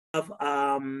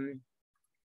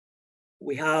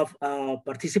we have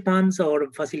participants or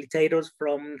facilitators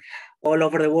from all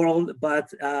over the world, but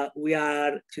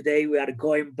today we are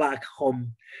going back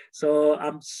home. So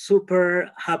I'm super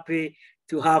happy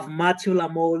to have Matthew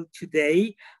Lamole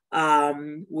today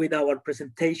with our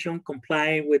presentation,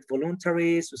 Complying with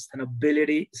Voluntary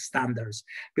Sustainability Standards.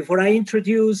 Before I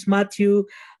introduce Matthew,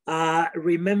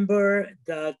 remember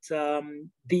that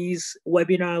this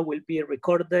webinar will be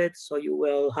recorded, so you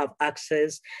will have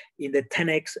access in the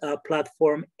 10X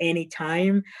platform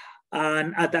anytime.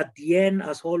 And at the end,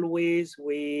 as always,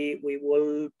 we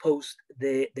will post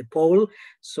the poll.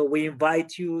 So we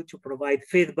invite you to provide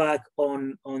feedback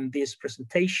on this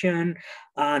presentation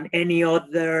and any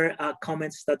other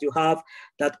comments that you have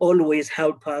that always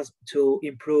help us to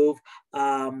improve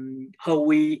how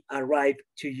we arrive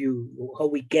to you, how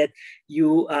we get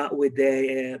you with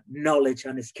the knowledge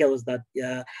and skills that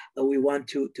we want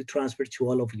to transfer to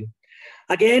all of you.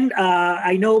 Again,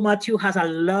 I know Matthew has a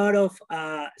lot of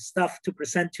stuff to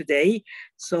present today,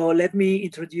 so let me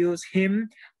introduce him.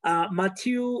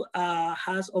 Matthew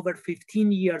has over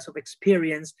 15 years of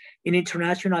experience in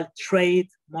international trade,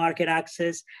 market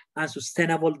access, and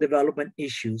sustainable development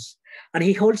issues. And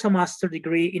he holds a master's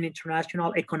degree in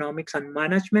international economics and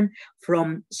management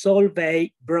from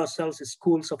Solvay, Brussels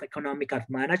Schools of Economic and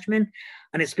Management,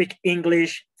 and he speaks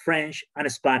English, French,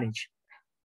 and Spanish.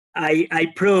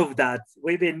 I prove that.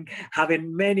 We've been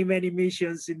having many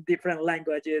missions in different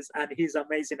languages, and he's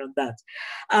amazing on that.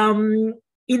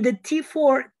 In the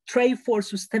T4 Trade for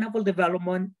Sustainable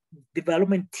Development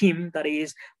team, that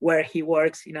is where he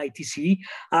works in ITC,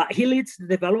 he leads the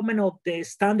development of the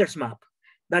Standards Map.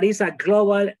 That is a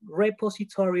global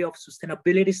repository of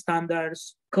sustainability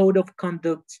standards, code of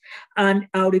conduct, and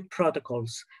audit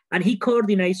protocols. And he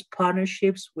coordinates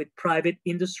partnerships with private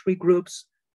industry groups,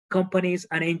 companies,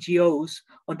 and NGOs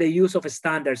on the use of a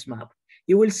standards map.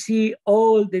 You will see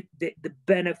all the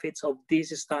benefits of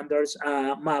this standards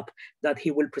map that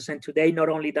he will present today. Not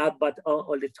only that, but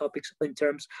all the topics in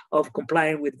terms of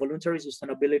complying with voluntary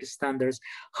sustainability standards,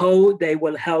 how they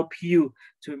will help you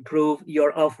to improve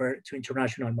your offer to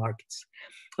international markets.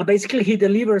 And basically, he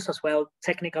delivers as well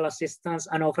technical assistance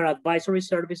and offer advisory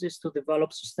services to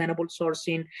develop sustainable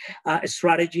sourcing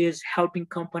strategies, helping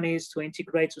companies to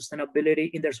integrate sustainability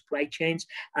in their supply chains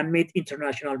and meet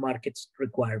international markets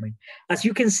requirements. As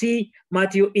you can see,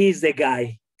 Matthew is the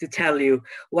guy to tell you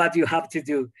what you have to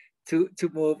do to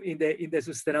move in the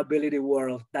sustainability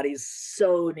world that is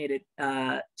so needed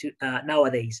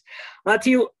nowadays.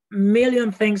 Matthew, million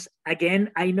thanks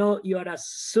again. I know you are a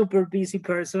super busy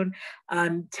person,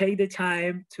 and take the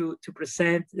time to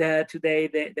present today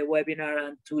the webinar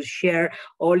and to share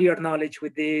all your knowledge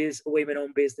with these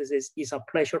women-owned businesses. It's a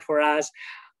pleasure for us.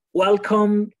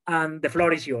 Welcome, and the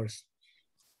floor is yours.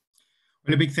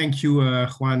 Well, a big thank you,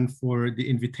 Juan, for the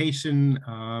invitation.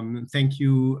 Thank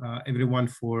you, everyone,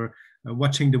 for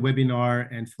watching the webinar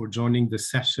and for joining the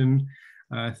session.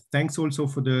 Thanks also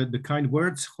for the kind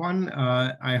words, Juan.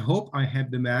 I hope I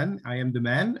am the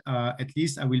man. At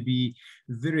least I will be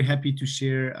very happy to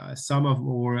share some of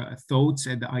our thoughts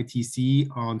at the ITC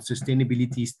on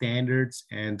sustainability standards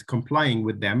and complying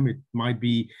with them. It might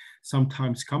be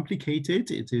sometimes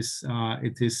complicated. It is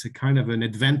a kind of an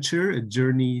adventure, a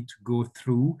journey to go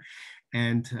through.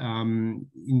 And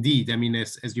indeed, I mean,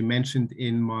 as you mentioned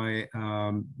in my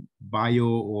bio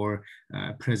or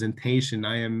presentation,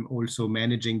 I am also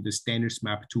managing the Standards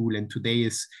Map tool. And today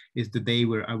is the day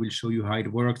where I will show you how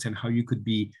it works and how you could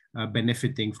be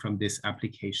benefiting from this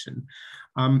application.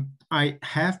 I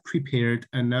have prepared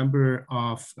a number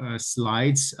of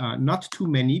slides, not too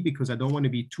many because I don't want to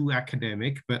be too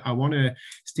academic, but I want to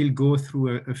still go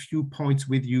through a few points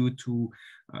with you to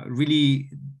really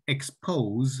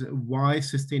expose why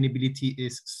sustainability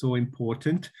is so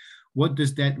important. What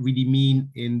does that really mean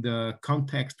in the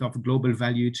context of global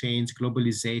value chains,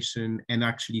 globalization, and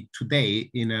actually today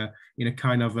in a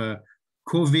kind of a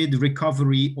COVID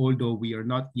recovery, although we are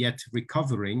not yet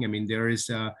recovering. I mean, there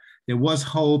was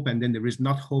hope, and then there is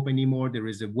not hope anymore. There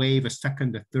is a wave, a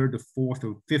second, a third, a fourth,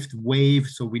 or fifth wave.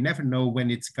 So we never know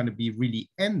when it's going to be really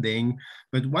ending.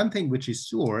 But one thing which is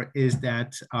sure is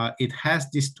that it has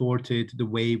distorted the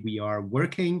way we are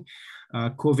working.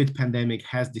 COVID pandemic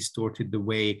has distorted the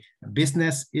way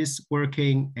business is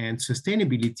working, and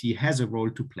sustainability has a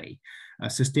role to play.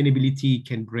 Sustainability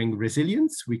can bring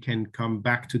resilience. We can come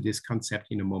back to this concept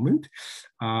in a moment,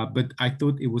 but I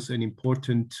thought it was an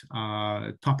important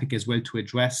topic as well to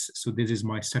address. So this is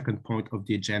my second point of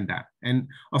the agenda. And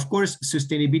of course,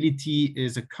 sustainability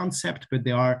is a concept, but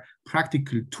there are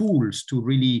practical tools to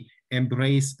really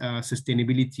embrace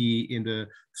sustainability in the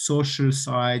social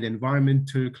side,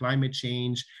 environmental, climate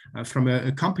change, from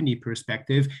a company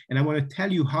perspective. And I want to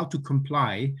tell you how to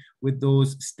comply with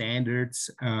those standards.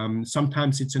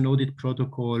 Sometimes it's an audit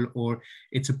protocol, or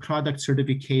it's a product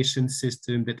certification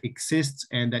system that exists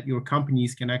and that your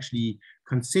companies can actually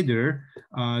consider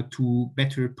to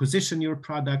better position your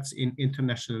products in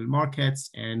international markets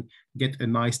and get a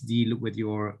nice deal with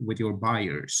your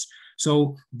buyers.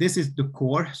 So this is the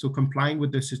core. So complying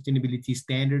with the sustainability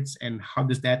standards, and how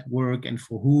does that work, and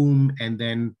for whom, and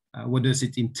then what does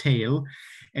it entail?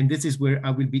 And this is where I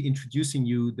will be introducing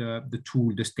you the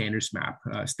tool, the Standards Map.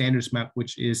 Standards Map,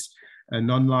 which is an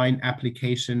online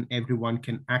application everyone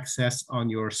can access on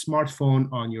your smartphone,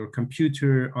 on your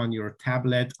computer, on your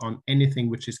tablet, on anything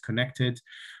which is connected.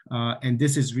 And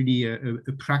this is really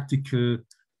a practical,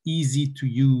 easy to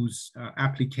use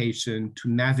application to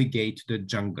navigate the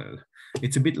jungle.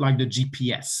 It's a bit like the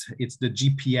GPS. It's the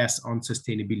GPS on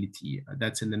sustainability.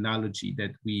 That's an analogy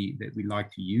that we like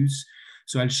to use.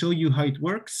 So I'll show you how it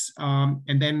works,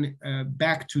 and then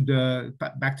back to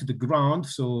the ground.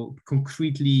 So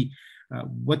concretely,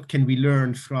 what can we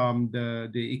learn from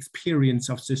the experience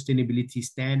of sustainability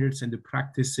standards and the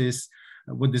practices?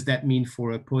 What does that mean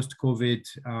for a post-COVID,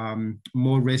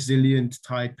 more resilient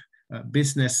type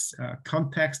business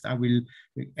context? I will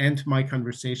end my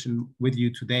conversation with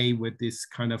you today with this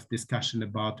kind of discussion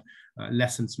about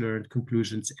lessons learned,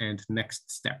 conclusions, and next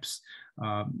steps.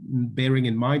 Bearing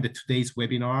in mind that today's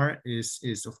webinar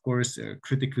is of course a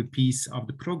critical piece of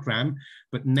the program,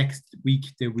 but next week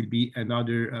there will be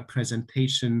another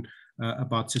presentation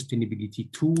about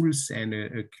sustainability tools, and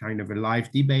a kind of a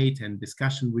live debate and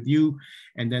discussion with you.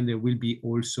 And then there will be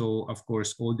also, of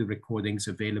course, all the recordings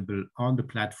available on the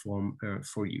platform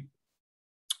for you.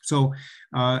 So,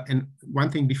 and one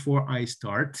thing before I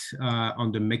start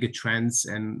on the mega trends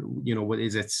and what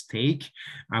is at stake,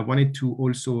 I wanted to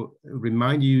also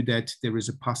remind you that there is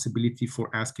a possibility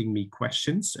for asking me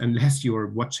questions, unless you're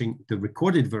watching the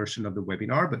recorded version of the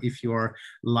webinar. But if you are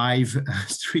live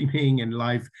streaming and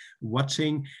live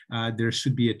watching, there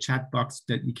should be a chat box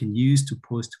that you can use to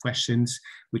post questions,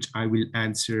 which I will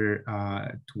answer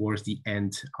towards the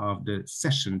end of the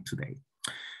session today.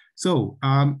 So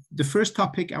the first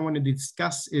topic I want to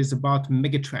discuss is about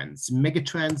megatrends.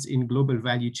 Megatrends in global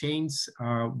value chains,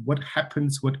 what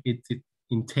happens, what it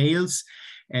entails,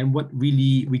 and what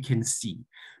really we can see.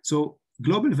 So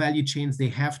global value chains, they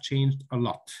have changed a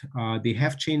lot. They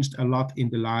have changed a lot in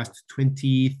the last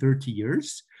 20, 30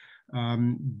 years.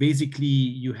 Basically,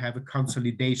 you have a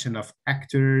consolidation of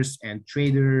actors and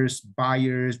traders,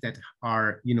 buyers that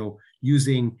are,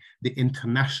 using the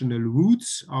international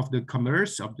routes of the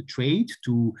commerce, of the trade,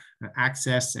 to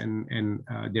access and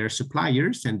their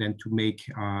suppliers, and then to make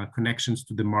connections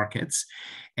to the markets.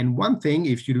 And one thing,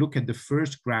 if you look at the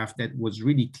first graph, that was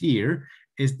really clear,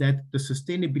 is that the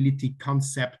sustainability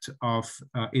concept of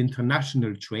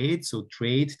international trade, so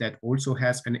trade that also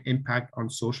has an impact on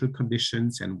social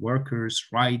conditions and workers'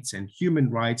 rights and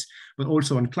human rights, but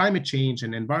also on climate change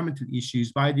and environmental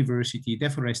issues, biodiversity,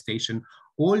 deforestation,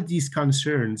 all these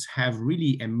concerns have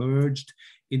really emerged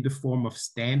in the form of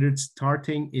standards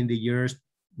starting in the years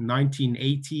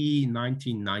 1980,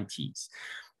 1990s.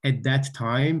 At that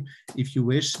time, if you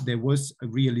wish, there was a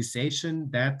realization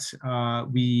that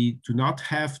we do not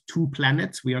have two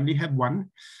planets, we only have one.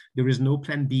 There is no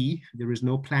plan B, there is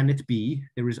no planet B,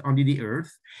 there is only the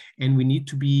Earth. And we need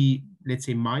to be, let's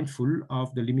say, mindful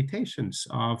of the limitations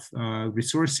of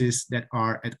resources that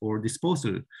are at our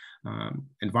disposal.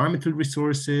 Environmental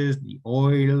resources, the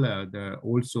oil,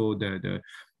 also the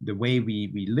way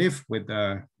we live with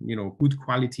good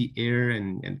quality air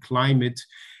and climate,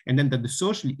 and then the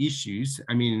social issues.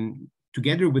 I mean,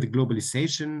 together with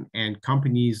globalization and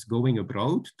companies going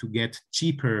abroad to get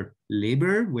cheaper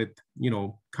labor with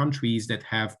countries that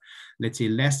have, let's say,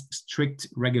 less strict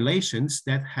regulations,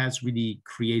 that has really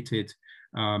created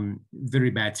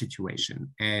very bad situation,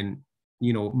 and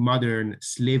modern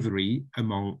slavery,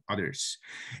 among others.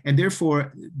 And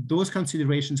therefore, those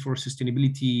considerations for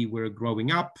sustainability were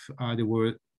growing up. There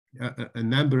were a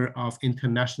number of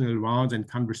international rounds and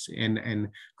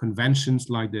conventions,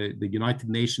 like the United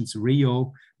Nations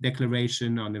Rio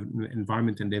Declaration on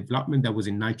Environment and Development, that was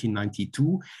in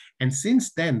 1992. And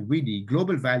since then, really,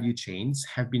 global value chains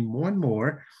have been more and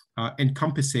more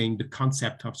encompassing the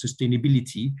concept of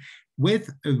sustainability,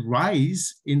 with a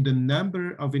rise in the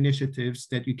number of initiatives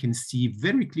that you can see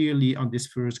very clearly on this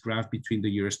first graph between the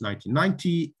years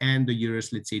 1990 and the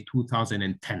years, let's say,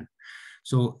 2010.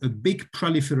 So a big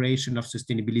proliferation of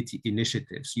sustainability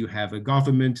initiatives. You have a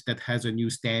government that has a new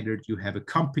standard, you have a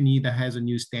company that has a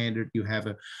new standard, you have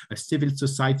a civil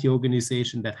society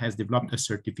organization that has developed a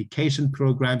certification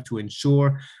program to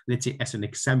ensure, let's say as an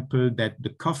example, that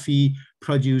the coffee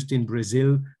produced in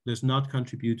Brazil does not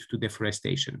contribute to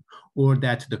deforestation, or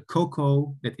that the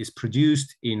cocoa that is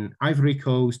produced in Ivory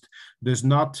Coast does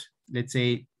not, let's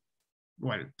say,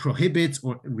 well, prohibits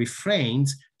or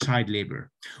refrains child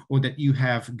labor, or that you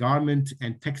have garment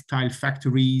and textile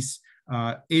factories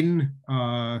in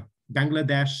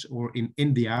Bangladesh or in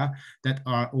India that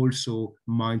are also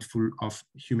mindful of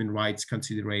human rights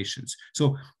considerations.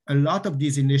 So a lot of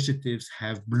these initiatives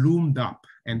have bloomed up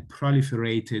and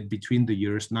proliferated between the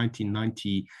years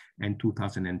 1990 and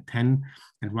 2010.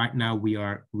 And right now we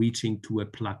are reaching to a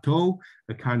plateau,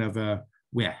 a kind of a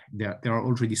where there are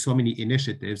already so many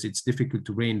initiatives, it's difficult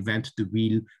to reinvent the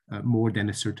wheel more than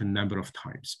a certain number of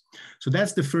times. So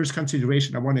that's the first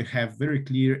consideration I want to have very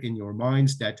clear in your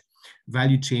minds, that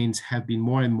value chains have been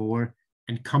more and more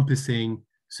encompassing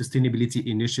sustainability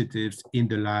initiatives in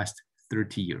the last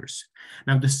 30 years.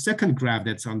 Now, the second graph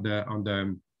that's on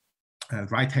the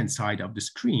right-hand side of the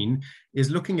screen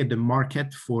is looking at the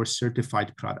market for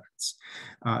certified products,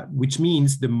 which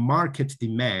means the market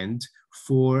demand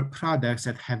for products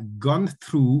that have gone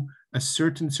through a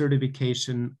certain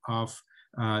certification of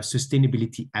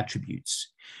sustainability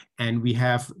attributes. And we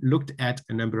have looked at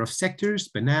a number of sectors: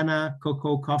 banana,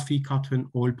 cocoa, coffee, cotton,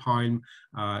 oil palm,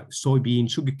 soybean,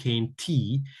 sugarcane,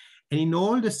 tea. And in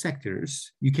all the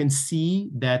sectors, you can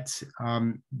see that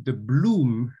the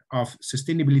bloom of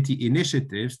sustainability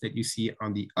initiatives that you see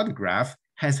on the other graph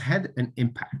has had an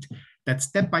impact. That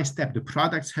step by step, the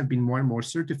products have been more and more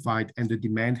certified and the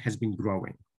demand has been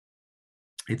growing.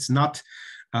 It's not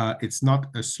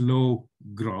a slow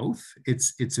growth,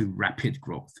 it's a rapid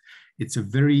growth. It's a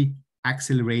very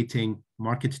accelerating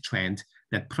market trend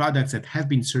that products that have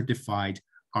been certified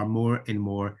are more and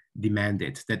more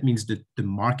demanded. That means that the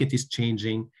market is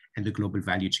changing and the global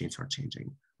value chains are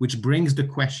changing, which brings the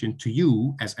question to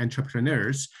you as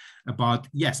entrepreneurs about,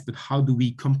 yes, but how do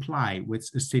we comply with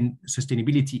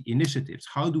sustainability initiatives?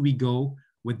 How do we go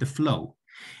with the flow?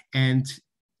 And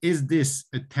is this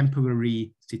a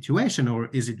temporary situation, or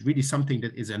is it really something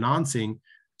that is announcing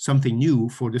something new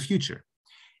for the future?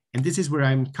 And this is where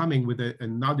I'm coming with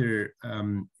another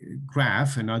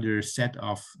graph, another set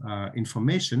of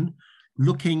information,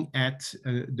 looking at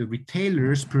the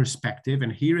retailer's perspective.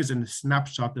 And here is a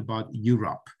snapshot about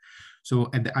Europe. So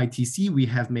at the ITC, we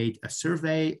have made a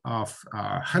survey of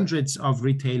hundreds of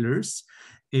retailers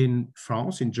in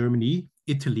France, in Germany,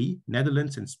 Italy,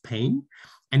 Netherlands, and Spain.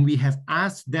 And we have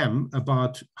asked them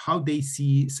about how they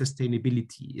see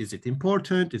sustainability. Is it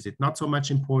important? Is it not so much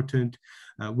important?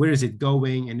 Where is it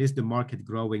going? And is the market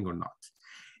growing or not?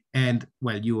 And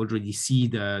well, you already see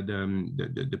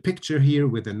the picture here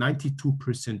with a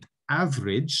 92%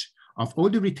 average of all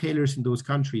the retailers in those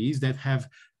countries that have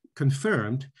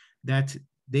confirmed that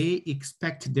they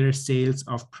expect their sales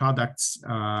of products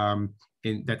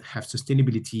that have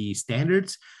sustainability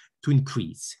standards to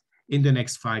increase in the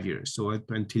next 5 years, so up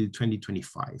until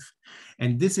 2025.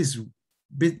 And this is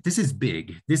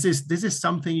big. This is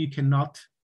something you cannot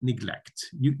neglect.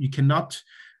 You cannot,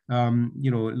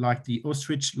 like the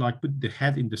ostrich, like put the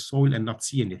head in the soil and not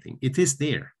see anything. It is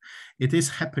there. It is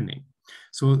happening.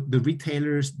 So the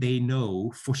retailers, they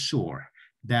know for sure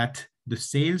that the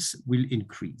sales will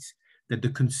increase, that the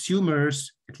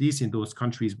consumers, at least in those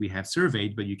countries we have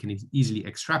surveyed, but you can easily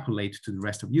extrapolate to the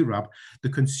rest of Europe, the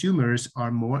consumers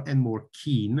are more and more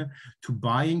keen to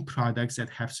buying products that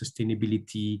have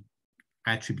sustainability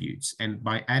attributes. And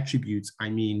by attributes, I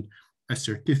mean a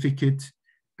certificate,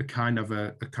 a kind of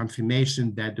a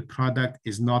confirmation that the product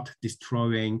is not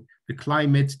destroying the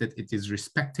climate, that it is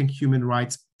respecting human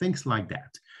rights, things like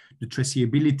that. The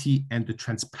traceability and the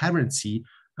transparency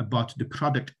about the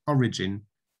product origin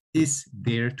is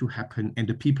there to happen, and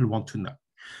the people want to know.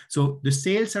 So the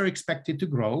sales are expected to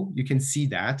grow. You can see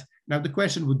that. Now the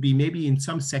question would be maybe in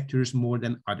some sectors more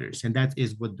than others, and that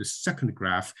is what the second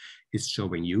graph is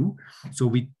showing you. So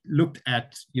we looked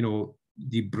at,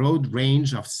 the broad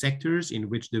range of sectors in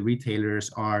which the retailers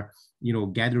are,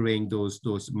 gathering those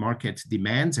market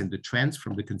demands and the trends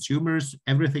from the consumers,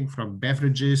 everything from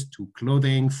beverages to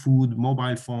clothing, food,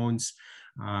 mobile phones,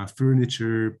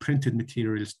 furniture, printed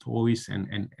materials, toys,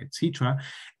 and etc.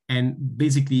 And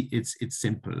basically, it's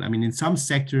simple. I mean, in some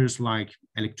sectors like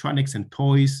electronics and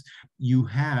toys, you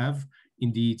have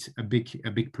indeed a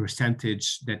big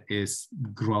percentage that is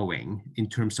growing in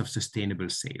terms of sustainable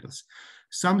sales.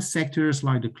 Some sectors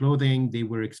like the clothing, they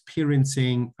were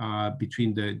experiencing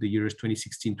between the years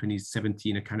 2016,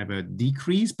 2017, a kind of a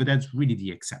decrease, but that's really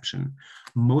the exception.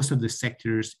 Most of the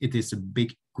sectors, it is a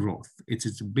big growth.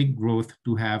 It's a big growth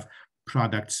to have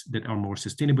products that are more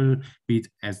sustainable, be it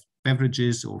as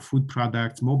beverages or food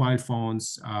products, mobile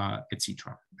phones,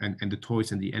 etc. And the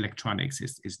toys and the electronics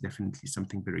is definitely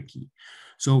something very key.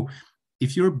 So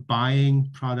if you're buying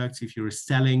products, if you're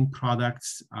selling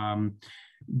products,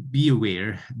 be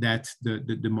aware that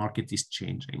the market is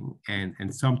changing,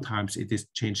 and sometimes it is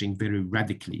changing very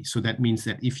radically. So that means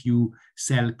that if you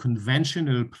sell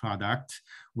conventional product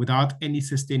without any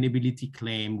sustainability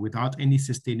claim, without any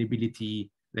sustainability,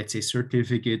 let's say,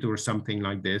 certificate or something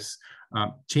like this,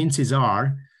 chances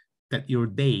are that your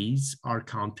days are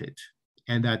counted,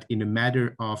 and that in a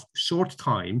matter of short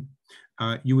time,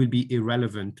 you will be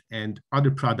irrelevant, and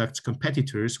other products,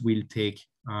 competitors, will take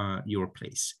your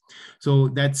place. So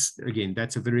that's, again,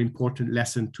 that's a very important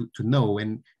lesson to know.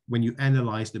 And when you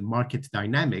analyze the market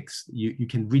dynamics, you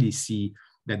can really see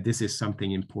that this is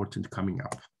something important coming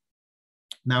up.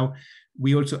 Now,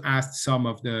 we also asked some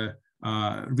of the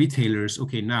retailers,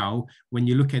 okay, now, when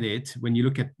you look at it, when you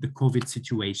look at the COVID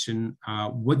situation,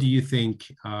 what do you think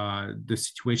the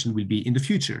situation will be in the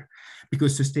future?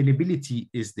 Because sustainability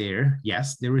is there.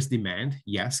 Yes, there is demand.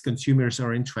 Yes, consumers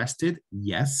are interested.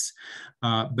 Yes,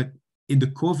 but in the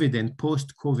COVID and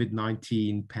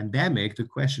post-COVID-19 pandemic, the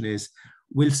question is,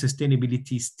 will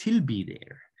sustainability still be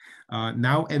there?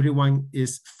 Now everyone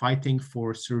is fighting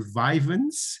for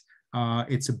survivance.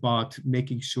 It's about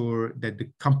making sure that the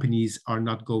companies are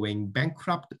not going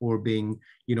bankrupt or being,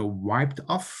 wiped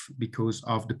off because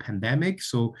of the pandemic.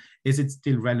 So is it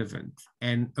still relevant?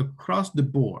 And across the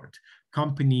board,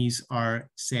 companies are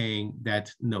saying that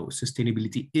no,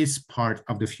 sustainability is part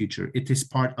of the future. It is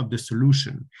part of the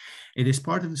solution. It is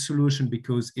part of the solution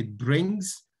because it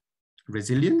brings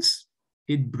resilience,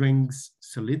 it brings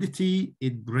solidity,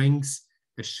 it brings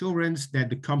assurance that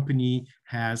the company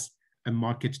has a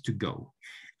market to go.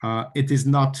 It is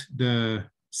not the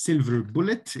silver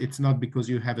bullet. It's not because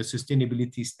you have a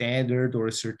sustainability standard or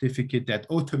a certificate that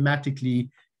automatically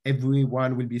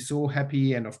everyone will be so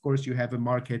happy, and of course you have a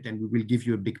market and we will give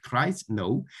you a big prize.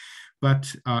 No,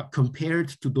 but compared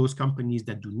to those companies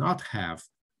that do not have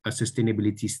a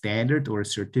sustainability standard or a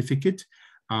certificate,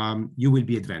 you will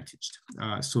be advantaged.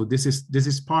 So this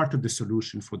is part of the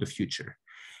solution for the future.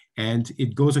 And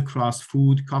it goes across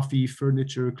food, coffee,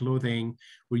 furniture, clothing,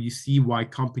 where you see why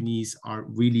companies are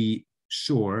really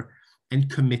sure and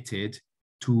committed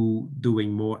to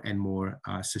doing more and more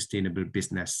sustainable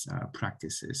business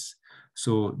practices.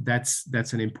 So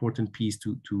that's an important piece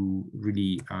to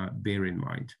really bear in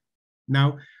mind.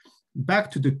 Now,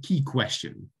 back to the key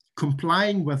question,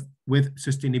 complying with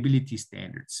sustainability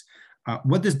standards.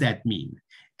 What does that mean?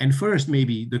 And first,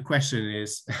 maybe the question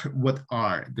is, what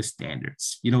are the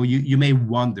standards? You may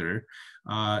wonder,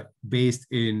 based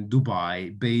in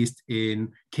Dubai, based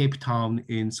in Cape Town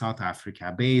in South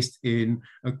Africa, based in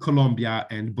Colombia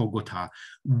and Bogota,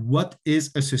 what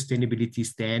is a sustainability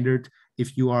standard?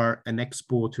 If you are an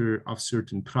exporter of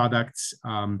certain products,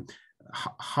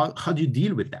 how do you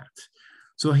deal with that?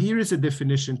 So here is a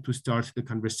definition to start the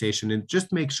conversation, and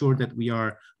just make sure that we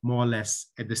are more or less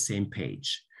at the same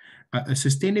page. A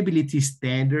sustainability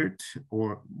standard,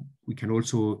 or we can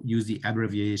also use the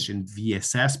abbreviation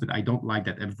VSS, but I don't like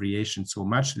that abbreviation so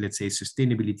much. Let's say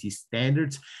sustainability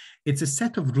standards. It's a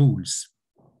set of rules.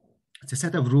 It's a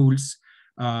set of rules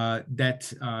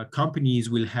that companies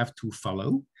will have to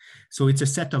follow. So it's a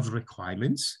set of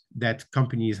requirements that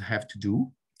companies have to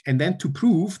do, and then to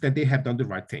prove that they have done the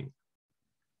right thing.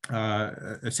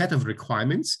 A set of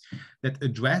requirements that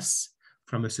address,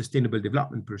 from a sustainable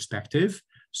development perspective,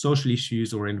 social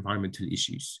issues or environmental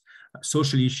issues.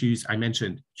 Social issues, I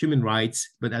mentioned human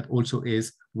rights, but that also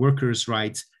is workers'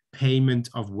 rights, payment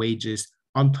of wages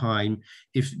on time.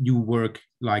 If you work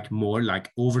more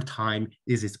like overtime,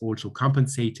 is it also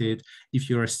compensated? If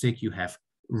you're sick, you have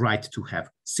right to have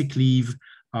sick leave.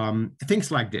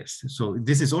 Things like this. So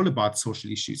this is all about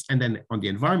social issues. And then on the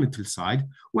environmental side,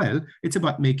 well, it's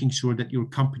about making sure that your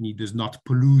company does not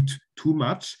pollute too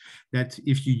much, that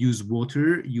if you use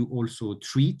water, you also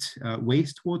treat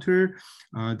wastewater,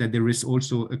 that there is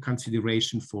also a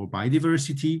consideration for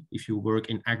biodiversity if you work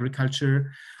in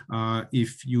agriculture,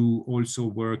 if you also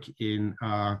work in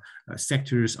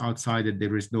sectors outside, that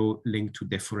there is no link to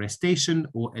deforestation,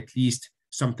 or at least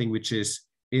something which is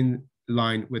in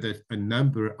line with a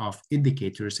number of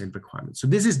indicators and requirements. So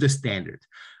this is the standard.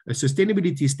 A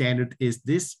sustainability standard is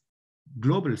this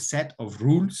global set of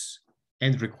rules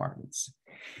and requirements.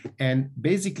 And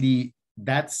basically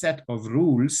that set of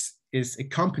rules is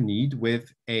accompanied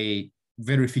with a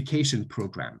verification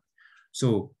program.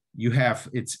 So you have,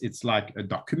 it's like a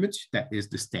document that is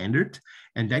the standard,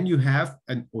 and then you have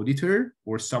an auditor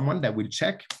or someone that will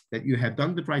check that you have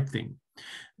done the right thing.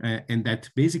 And that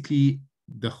basically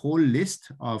the whole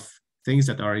list of things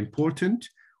that are important,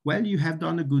 well, you have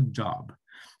done a good job.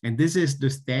 And this is the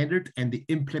standard and the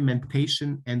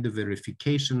implementation and the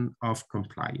verification of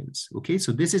compliance. Okay,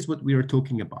 so this is what we are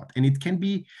talking about. And it can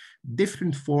be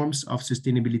different forms of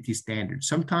sustainability standards.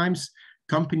 Sometimes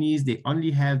companies, they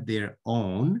only have their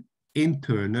own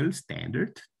internal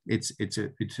standard. It's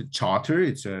a charter.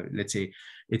 It's a, let's say,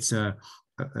 it's a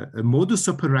modus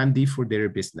operandi for their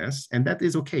business, and that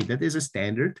is okay. That is a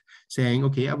standard saying,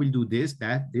 okay, I will do this,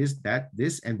 that, this, that,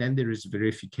 this, and then there is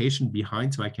verification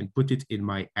behind, so I can put it in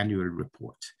my annual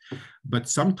report. But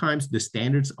sometimes the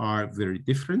standards are very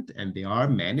different, and they are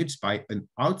managed by an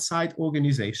outside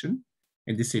organization,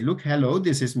 and they say, look, hello,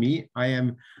 this is me. I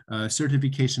am a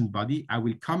certification body. I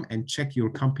will come and check your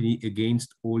company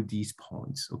against all these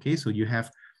points. Okay, so you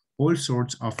have all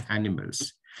sorts of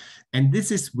animals. And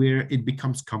this is where it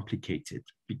becomes complicated,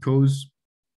 because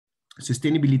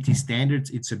sustainability standards,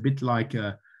 it's a bit like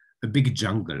a big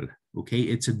jungle, okay?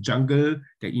 It's a jungle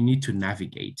that you need to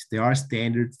navigate. There are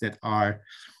standards that are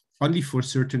only for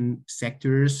certain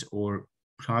sectors or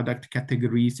product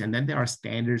categories, and then there are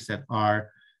standards that are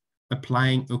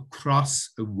applying across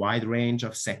a wide range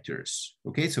of sectors,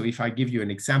 okay? So if I give you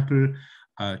an example,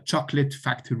 a chocolate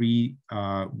factory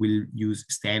will use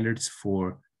standards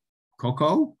for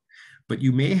cocoa, but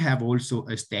you may have also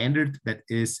a standard that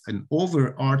is an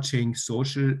overarching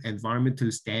social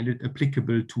environmental standard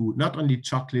applicable to not only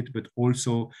chocolate, but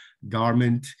also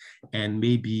garment and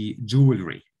maybe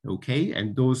jewelry, okay?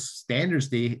 And those standards,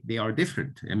 they are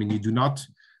different. I mean, you do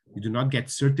not get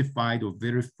certified or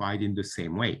verified in the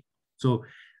same way. So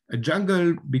a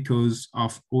jungle, because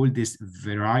of all this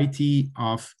variety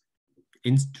of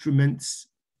instruments,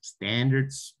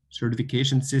 standards,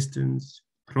 certification systems,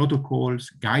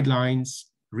 protocols, guidelines,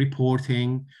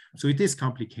 reporting. So it is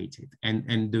complicated.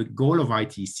 And the goal of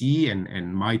ITC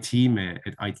and my team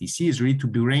at ITC is really to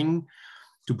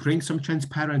bring some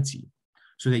transparency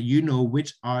so that you know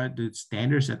which are the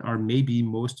standards that are maybe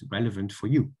most relevant for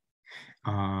you.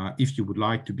 If you would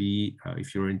like to be,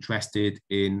 if you're interested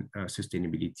in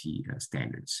sustainability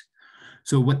standards.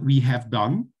 So what we have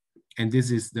done, and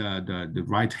this is the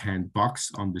right-hand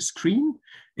box on the screen,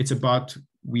 it's about,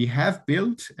 we have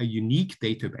built a unique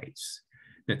database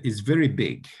that is very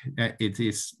big. It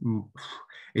is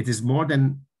more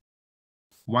than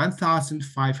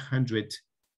 1,500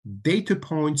 data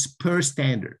points per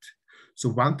standard. So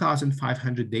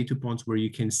 1,500 data points where you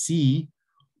can see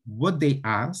what they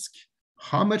ask,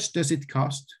 how much does it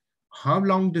cost, how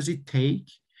long does it take,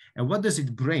 and what does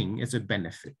it bring as a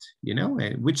benefit? You know,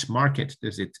 which market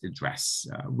does it address?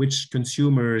 Which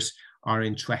consumers are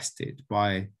interested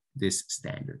by this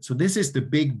standard? So this is the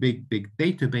big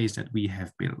database that we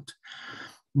have built.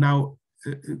 Now,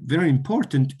 very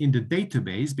important in the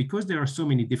database, because there are so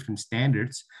many different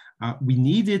standards, we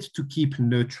needed to keep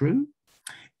neutral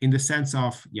in the sense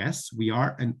of, yes, we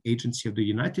are an agency of the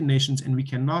United Nations, and we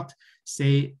cannot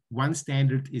say one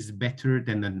standard is better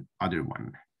than another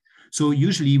one. So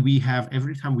usually we have,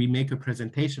 every time we make a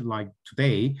presentation like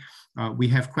today, we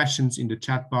have questions in the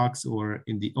chat box or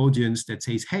in the audience that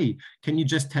says, hey, can you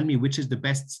just tell me which is the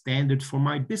best standard for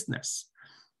my business?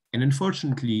 And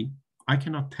unfortunately, I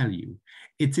cannot tell you.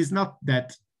 It is not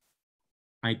that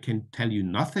I can tell you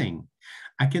nothing.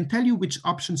 I can tell you which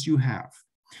options you have,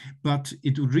 but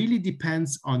it really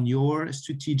depends on your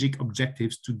strategic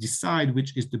objectives to decide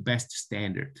which is the best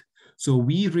standard. So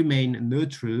we remain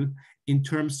neutral in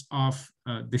terms of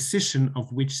decision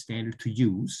of which standard to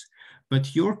use,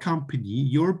 but your company,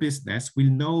 your business will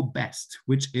know best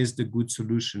which is the good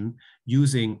solution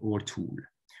using our tool.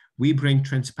 We bring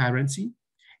transparency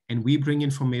and we bring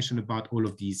information about all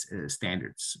of these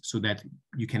standards so that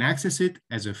you can access it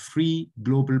as a free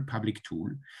global public tool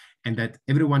and that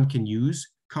everyone can use,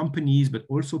 companies, but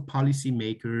also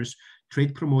policymakers,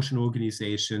 trade promotion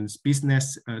organizations,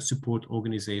 business support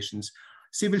organizations,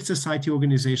 civil society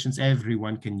organizations,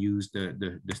 everyone can use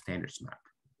the standards map.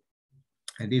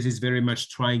 And this is very much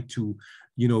trying to,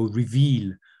 you know,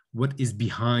 reveal what is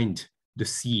behind the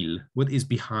seal, what is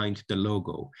behind the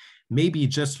logo. Maybe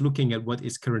just looking at what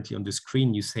is currently on the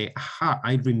screen, you say, aha,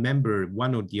 I remember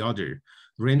one or the other.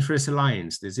 Rainforest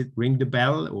Alliance, does it ring the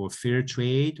bell? Or Fair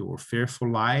Trade, or Fair for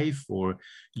Life, or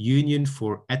Union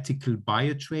for Ethical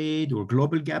Biotrade, or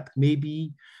Global Gap,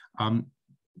 maybe.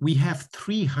 We have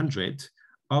 300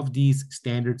 of these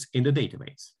standards in the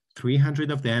database,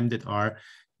 300 of them that are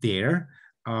there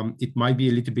it might be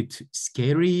a little bit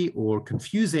scary or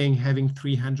confusing having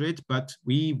 300, but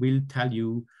we will tell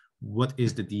you what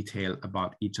is the detail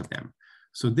about each of them.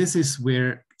 So this is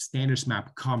where Standards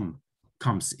Map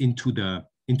comes into the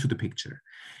picture.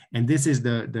 And this is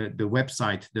the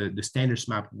website, the Standards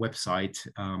Map website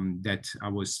that I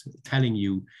was telling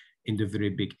you in the very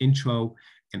big intro,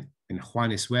 and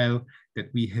Juan as well, that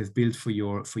we have built for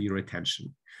your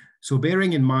attention. So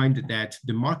bearing in mind that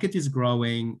the market is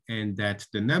growing and that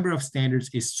the number of standards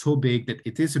is so big that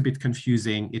it is a bit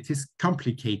confusing, it is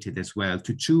complicated as well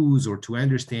to choose or to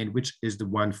understand which is the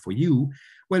one for you,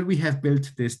 well, we have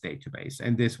built this database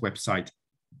and this website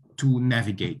to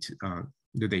navigate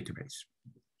the database.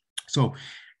 So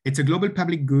it's a global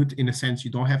public good in a sense. You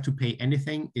don't have to pay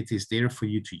anything. It is there for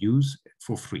you to use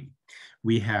for free.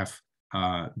 We have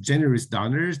generous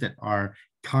donors that are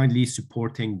kindly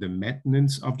supporting the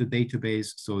maintenance of the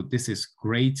database. So this is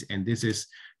great. And this is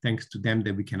thanks to them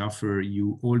that we can offer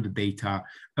you all the data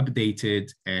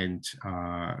updated and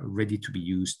ready to be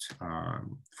used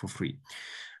for free.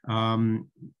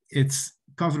 It's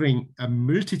covering a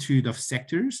multitude of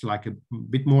sectors, like a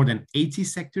bit more than 80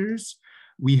 sectors.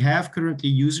 We have currently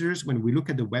users, when we look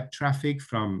at the web traffic,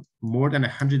 from more than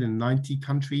 190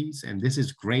 countries, and this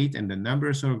is great, and the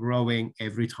numbers are growing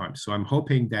every time. So I'm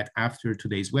hoping that after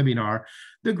today's webinar,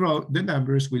 the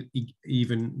numbers will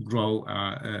even grow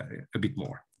a bit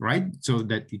more, right? So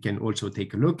that you can also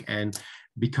take a look and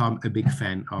become a big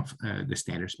fan of the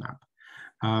Standards Map.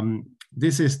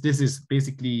 This is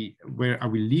basically where I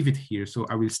will leave it here. So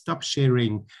I will stop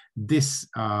sharing this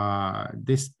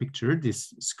this picture,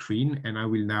 this screen, and I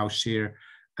will now share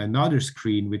another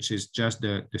screen, which is just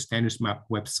the Standards Map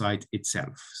website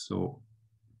itself. So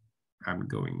I'm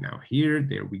going now here.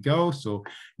 There we go. So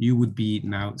you would be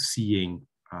now seeing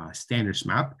Standards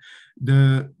Map.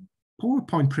 The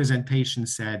PowerPoint presentation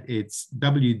said it's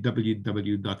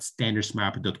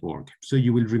www.standardsmap.org. So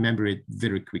you will remember it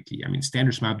very quickly. I mean,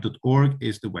 standardsmap.org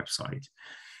is the website.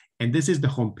 And this is the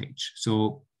homepage.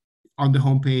 So on the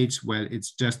homepage, well,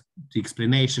 it's just the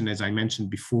explanation, as I mentioned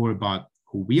before, about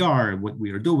who we are, what we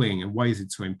are doing, and why is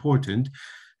it so important.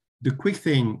 The quick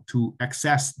thing to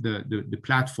access the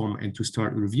platform and to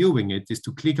start reviewing it is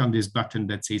to click on this button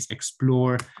that says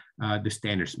Explore the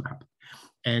Standards Map.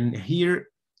 And here,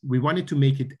 we wanted to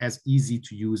make it as easy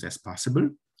to use as possible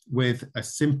with a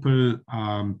simple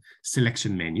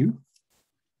selection menu.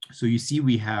 So you see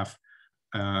we have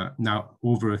now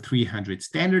over 300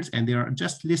 standards, and they are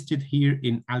just listed here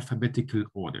in alphabetical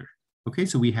order. Okay,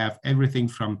 so we have everything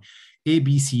from A,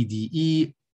 B, C, D,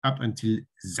 E up until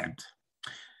Z.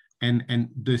 And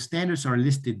the standards are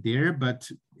listed there, but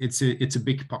it's a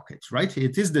big pocket, right?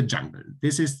 It is the jungle.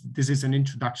 This is an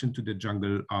introduction to the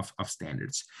jungle of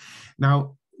standards.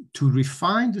 Now, to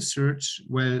refine the search,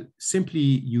 well, simply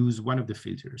use one of the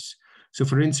filters. So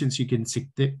for instance, you can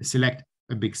select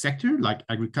a big sector like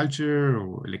agriculture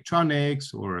or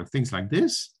electronics or things like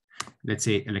this. Let's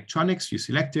say electronics, you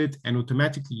select it, and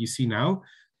automatically you see now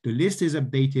the list is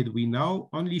updated. We now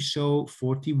only show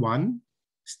 41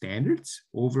 standards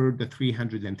over the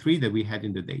 303 that we had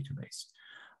in the database.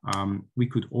 We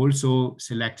could also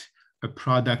select a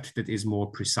product that is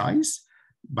more precise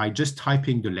by just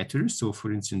typing the letters. So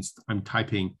for instance, I'm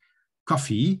typing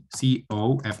coffee,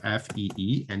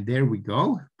 C-O-F-F-E-E, and there we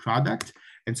go, product.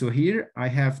 And so here I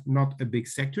have not a big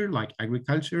sector like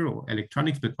agriculture or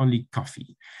electronics, but only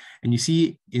coffee. And you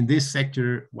see in this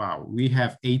sector, wow, we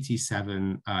have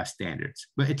 87 standards,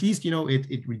 but at least, you know,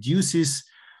 it reduces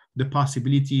the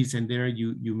possibilities, and there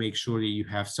you make sure that you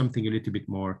have something a little bit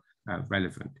more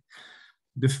relevant.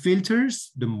 The filters,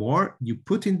 the more you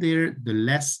put in there, the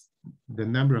less the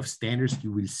number of standards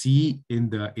you will see in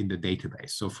the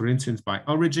database. So for instance, by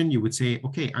origin, you would say,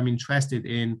 okay, I'm interested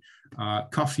in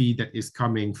coffee that is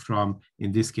coming from,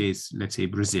 in this case, let's say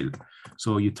Brazil.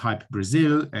 So you type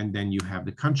Brazil, and then you have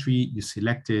the country, you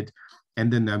select it,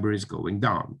 and the number is going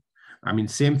down. I mean,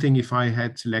 same thing if I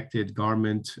had selected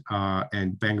garment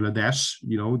and Bangladesh,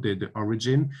 you know, the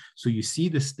origin. So you see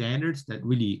the standards that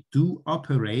really do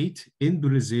operate in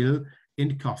Brazil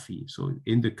in coffee, so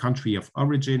in the country of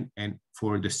origin and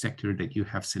for the sector that you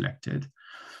have selected.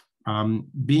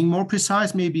 Being more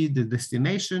precise, maybe the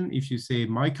destination, if you say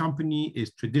my company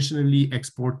is traditionally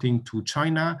exporting to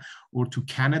China or to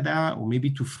Canada or maybe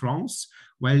to France,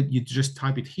 well, you just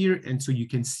type it here, and so you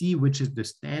can see which is the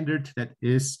standard that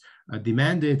is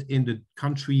demanded in the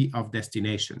country of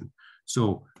destination.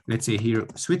 So let's say here,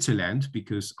 Switzerland,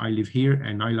 because I live here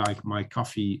and I like my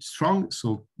coffee strong.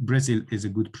 So Brazil is a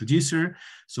good producer.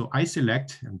 So I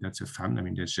select, and that's a fun, I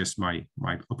mean, that's just my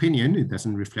opinion. It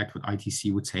doesn't reflect what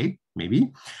ITC would say,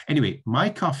 maybe. Anyway, my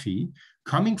coffee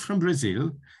coming from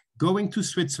Brazil, going to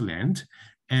Switzerland,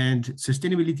 and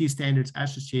sustainability standards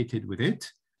associated with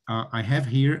it. I have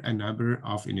here a number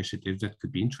of initiatives that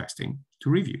could be interesting to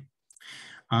review.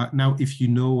 Now, if you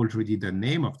know already the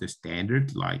name of the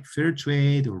standard, like Fair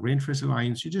Trade or Rainforest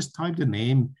Alliance, you just type the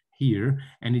name here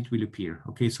and it will appear.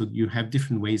 Okay, so you have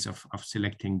different ways of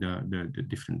selecting the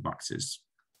different boxes.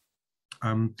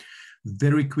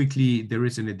 Very quickly, there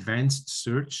is an advanced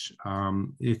search.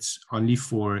 It's only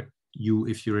for you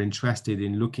if you're interested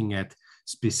in looking at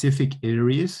specific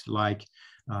areas like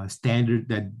standards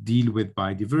that deal with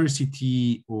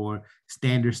biodiversity or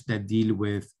standards that deal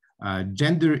with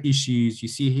gender issues. You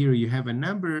see here, you have a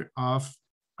number of,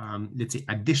 let's say,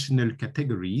 additional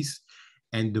categories.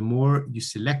 And the more you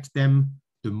select them,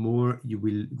 the more you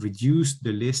will reduce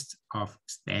the list of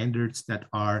standards that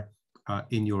are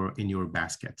in your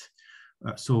basket.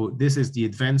 So this is the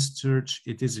advanced search.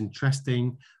 It is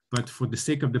interesting, but for the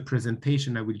sake of the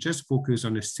presentation, I will just focus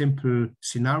on a simple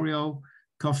scenario.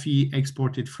 Coffee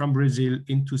exported from Brazil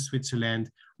into Switzerland.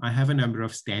 I have a number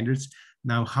of standards.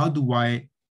 Now, how do I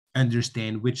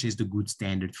understand which is the good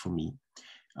standard for me?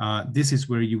 This is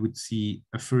where you would see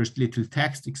a first little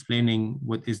text explaining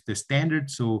what is the standard.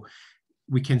 So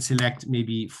we can select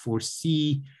maybe for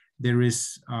C, there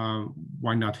is,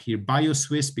 why not here,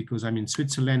 BioSwiss, because I'm in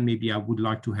Switzerland, maybe I would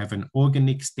like to have an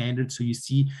organic standard. So you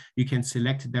see, you can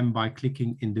select them by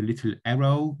clicking in the little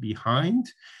arrow behind.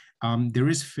 There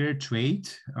is Fair Trade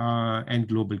and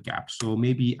Global Gap. So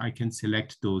maybe I can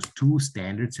select those two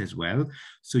standards as well.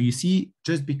 So you see,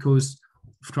 just because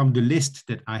from the list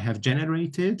that I have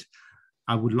generated,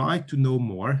 I would like to know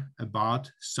more about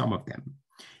some of them.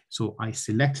 So I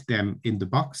select them in the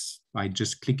box by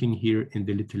just clicking here in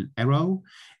the little arrow.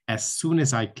 As soon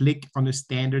as I click on a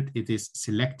standard, it is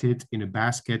selected in a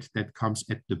basket that comes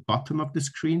at the bottom of the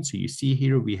screen. So you see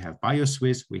here, we have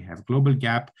BioSwiss, we have Global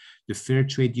Gap, the Fair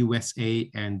Trade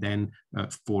USA, and then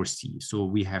 4C. So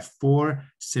we have 4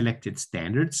 selected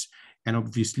standards. And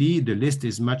obviously the list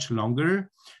is much longer,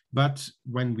 but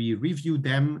when we review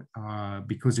them,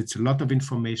 because it's a lot of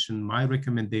information, my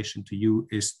recommendation to you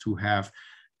is to have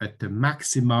at the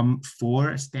maximum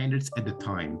 4 standards at a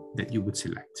time that you would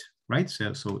select, right?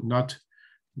 So not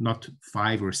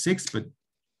 5 or 6, but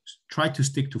try to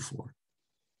stick to 4.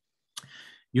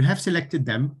 You have selected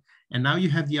them, and now you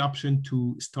have the option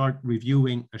to start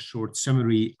reviewing a short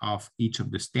summary of each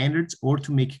of the standards or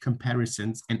to make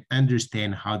comparisons and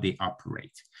understand how they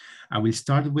operate. I will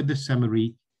start with the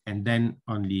summary and then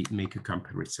only make a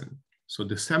comparison. So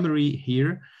the summary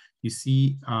here, you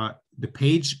see the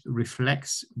page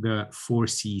reflects the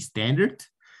 4C standard.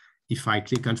 If I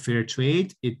click on Fair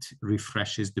Trade, it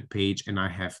refreshes the page and I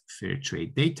have Fair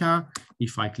Trade data.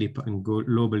 If I click on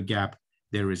Global Gap,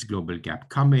 there is Global Gap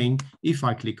coming. If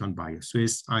I click on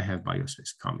BioSwiss, I have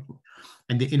BioSwiss coming.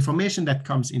 And the information that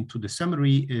comes into the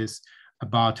summary is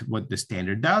about what the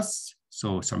standard does.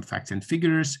 So some facts and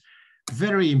figures.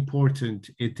 Very important,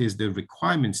 it is the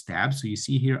requirements tab. So you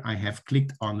see here, I have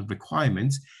clicked on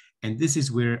requirements, and this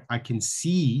is where I can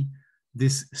see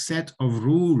this set of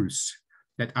rules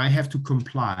that I have to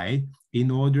comply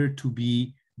in order to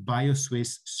be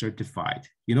BioSwiss certified.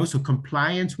 You know, so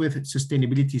compliance with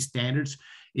sustainability standards,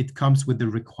 it comes with the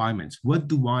requirements. What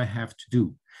do I have to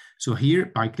do? So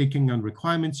here, by clicking on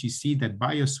requirements, you see that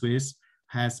BioSwiss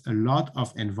has a lot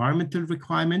of environmental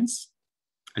requirements,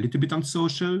 a little bit on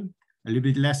social, a little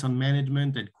bit less on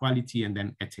management and quality, and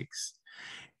then ethics.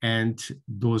 And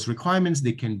those requirements,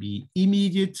 they can be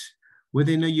immediate,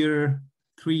 within a year,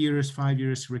 3 years, 5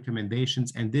 years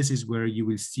recommendations. And this is where you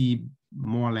will see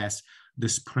more or less the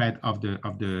spread of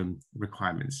the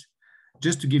requirements.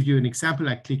 Just to give you an example,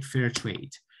 I click Fair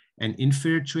Trade. And in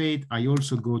Fair Trade, I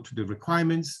also go to the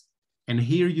requirements. And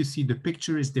here you see the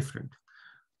picture is different.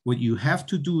 What you have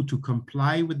to do to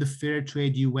comply with the Fair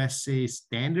Trade USA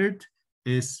standard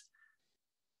is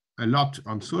a lot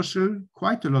on social,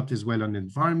 quite a lot as well on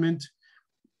environment,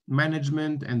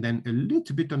 management, and then a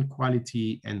little bit on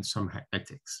quality and some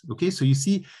ethics. Okay, so you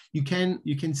see, you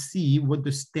can see what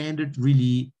the standard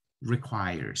really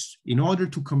requires. In order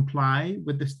to comply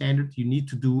with the standard, you need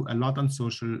to do a lot on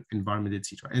social, environment,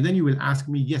 etc. And then you will ask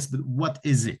me, yes, but what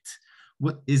is it?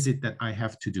 What is it that I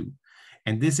have to do?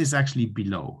 And this is actually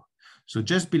below. So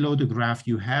just below the graph,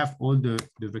 you have all the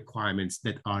requirements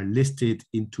that are listed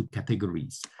into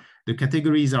categories. The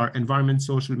categories are environment,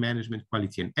 social, management,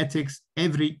 quality, and ethics.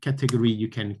 Every category you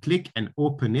can click and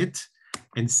open it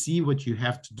and see what you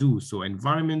have to do. So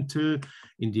environmental,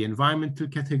 in the environmental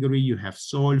category, you have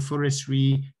soil,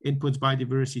 forestry, inputs,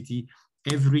 biodiversity.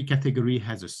 Every category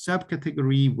has a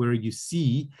subcategory where you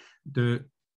see the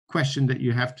question that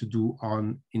you have to do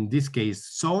on, in this case,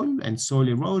 soil and soil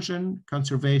erosion,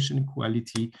 conservation,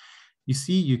 quality. You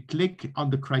see, you click on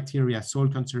the criteria soil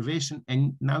conservation,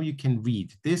 and now you can read.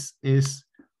 This is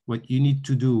what you need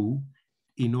to do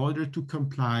in order to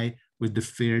comply with the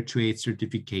fair trade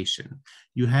certification.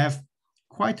 You have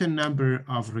quite a number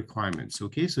of requirements,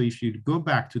 okay? So if you go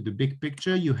back to the big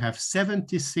picture, you have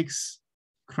 76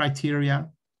 criteria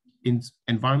in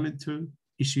environmental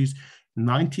issues,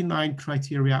 99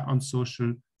 criteria on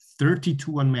social,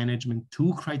 32 on management,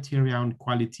 2 criteria on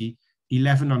quality,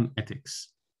 11 on ethics.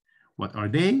 What are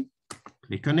they?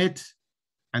 Click on it.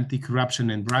 Anti-corruption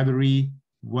and bribery.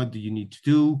 What do you need to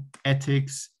do?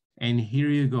 Ethics. And here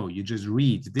you go. You just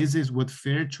read. This is what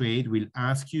fair trade will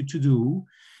ask you to do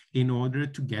in order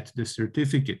to get the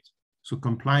certificate. So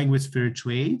complying with fair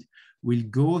trade will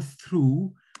go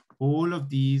through all of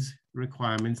these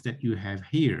requirements that you have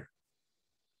here.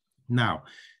 Now,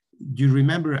 do you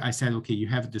remember I said, okay, you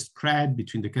have the spread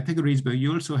between the categories, but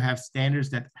you also have standards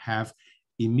that have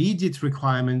immediate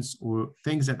requirements or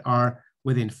things that are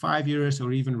within 5 years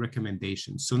or even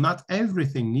recommendations. So not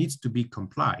everything needs to be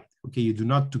complied. Okay, you do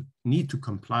not need to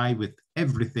comply with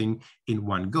everything in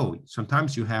one go.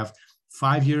 Sometimes you have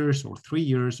 5 years or 3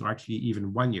 years or actually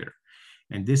even 1 year.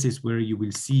 And this is where you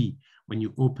will see when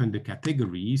you open the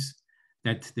categories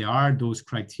that there are those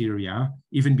criteria.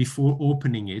 Even before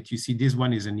opening it, you see this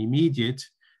one is an immediate,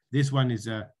 this one is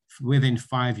within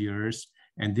 5 years,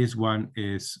 and this one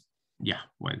is, yeah,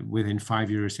 well, within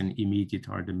 5 years and immediate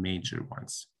are the major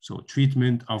ones. So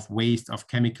treatment of waste of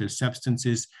chemical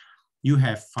substances, you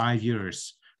have 5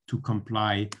 years to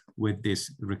comply with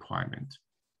this requirement.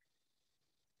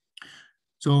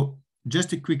 So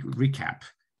just a quick recap.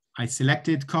 I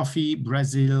selected coffee,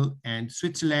 Brazil, and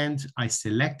Switzerland. I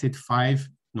selected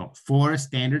 4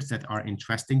 standards that are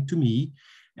interesting to me.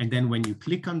 And then when you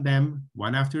click on them,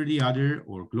 one after the other,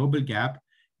 or global gap,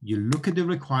 you look at the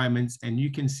requirements and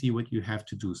you can see what you have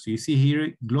to do. So you see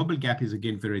here, global gap is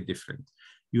again very different.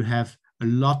 You have a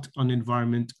lot on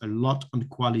environment, a lot on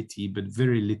quality, but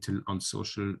very little on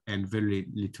social and very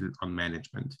little on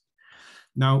management.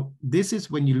 Now, this is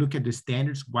when you look at the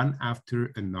standards one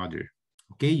after another.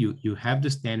 Okay, you have the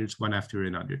standards one after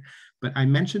another. But I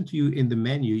mentioned to you in the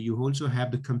menu, you also have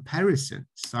the comparison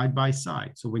side by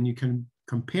side. So when you can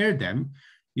compare them,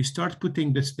 you start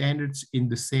putting the standards in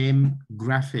the same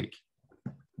graphic.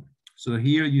 So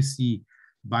here you see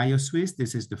BioSwiss.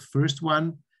 This is the first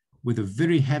one with a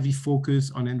very heavy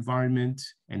focus on environment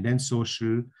and then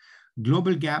social.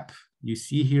 Global Gap, you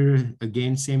see here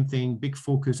again, same thing, big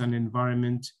focus on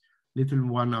environment, little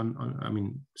one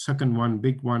on second one,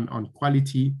 big one on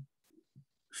quality.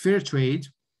 Fair trade,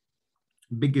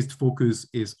 biggest focus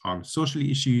is on social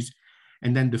issues,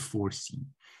 and then the 4C.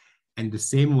 And the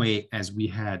same way as we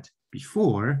had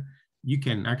before, you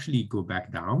can actually go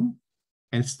back down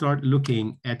and start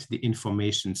looking at the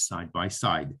information side by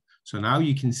side. So now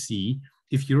you can see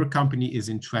if your company is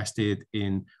interested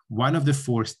in one of the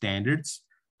 4 standards,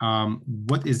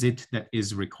 what is it that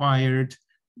is required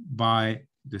by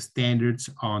the standards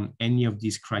on any of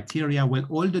these criteria? Well,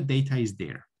 all the data is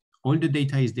there. All the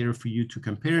data is there for you to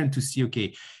compare and to see,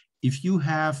 okay, if you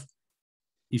have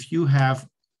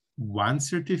one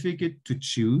certificate to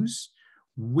choose,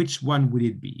 which one would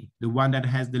it be? The one that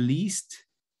has the least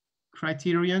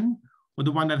criterion or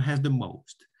the one that has the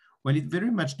most? Well, it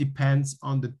very much depends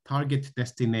on the target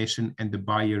destination and the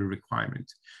buyer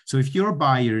requirement. So if your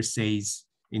buyer says,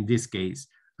 in this case,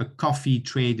 a coffee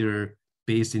trader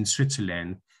based in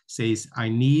Switzerland says, I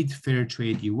need fair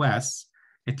trade US,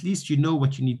 at least you know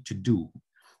what you need to do.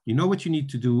 You know what you need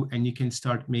to do, and you can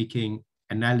start making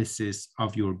analysis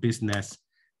of your business,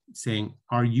 saying,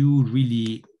 are you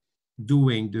really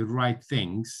doing the right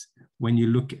things when you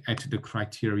look at the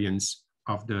criterions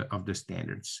of the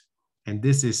standards? And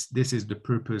this is the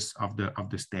purpose of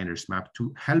the standards map,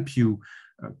 to help you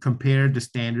compare the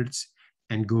standards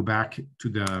and go back to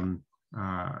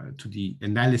the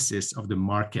analysis of the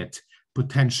market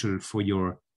potential for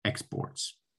your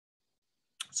exports.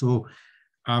 So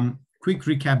quick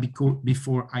recap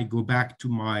before I go back to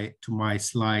my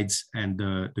slides and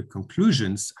the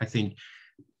conclusions. I think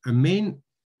a main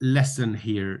lesson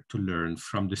here to learn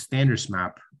from the standards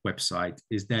map website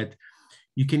is that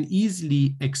you can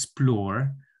easily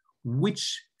explore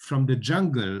which from the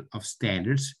jungle of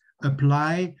standards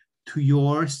apply to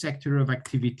your sector of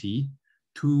activity,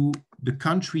 to the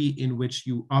country in which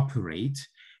you operate,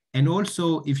 and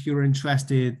also if you're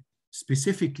interested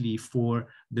specifically for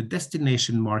the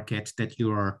destination market that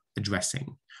you're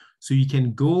addressing. So you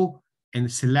can go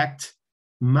and select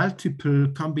multiple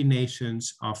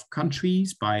combinations of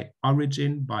countries by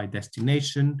origin, by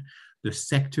destination, the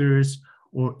sectors,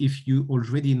 or if you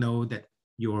already know that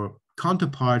your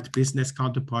counterpart, business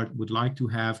counterpart, would like to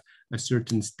have a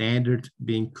certain standard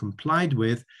being complied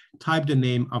with, type the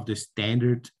name of the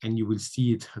standard and you will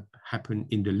see it happen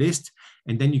in the list.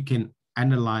 And then you can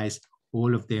analyze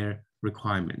all of their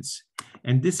requirements.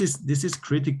 And this is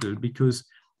critical because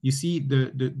you see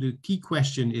the key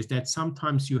question is that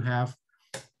sometimes you have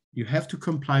to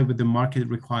comply with the market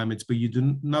requirements, but you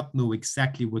do not know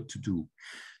exactly what to do.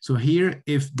 So here,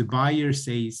 if the buyer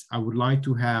says, I would like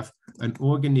to have an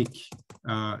organic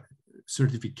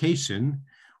certification,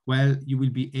 well, you will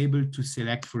be able to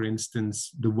select, for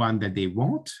instance, the one that they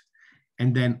want,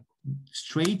 and then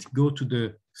straight go to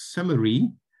the summary,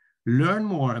 learn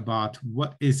more about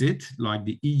what is it, like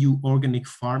the EU organic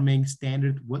farming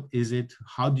standard, what is it,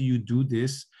 how do you do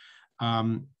this?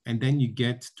 And then you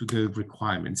get to the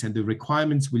requirements, and the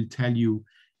requirements will tell you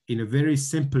in a very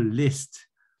simple list,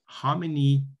 how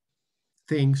many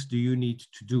things do you need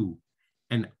to do?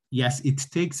 And yes, it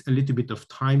takes a little bit of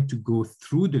time to go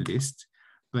through the list,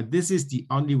 but this is the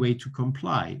only way to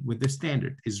comply with the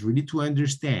standard, is really to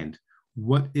understand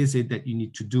what is it that you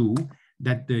need to do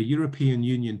that the European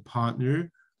Union partner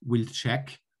will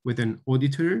check with an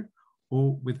auditor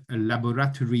or with a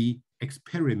laboratory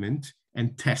experiment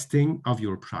and testing of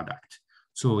your product.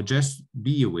 So just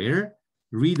be aware,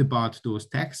 read about those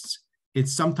texts.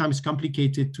 It's sometimes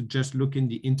complicated to just look in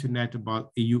the internet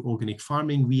about EU organic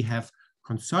farming. We have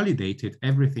consolidated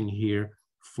everything here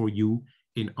for you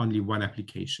in only one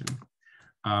application.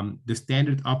 The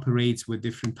standard operates with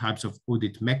different types of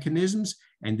audit mechanisms,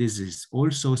 and this is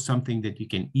also something that you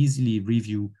can easily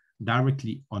review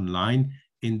directly online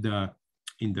in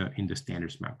the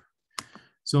standards map.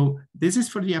 So this is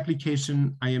for the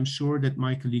application. I am sure that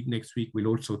my colleague next week will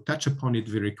also touch upon it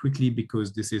very quickly,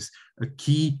 because this is a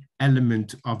key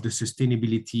element of the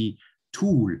sustainability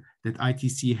tool that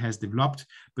ITC has developed.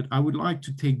 But I would like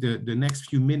to take the next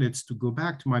few minutes to go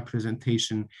back to my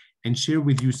presentation and share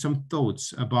with you some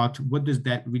thoughts about what does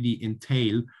that really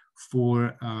entail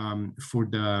for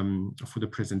the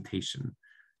presentation.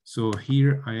 So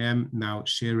here I am now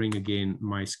sharing again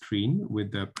my screen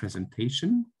with the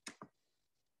presentation.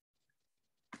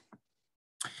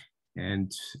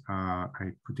 And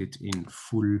I put it in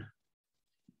full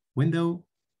window.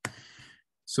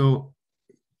 So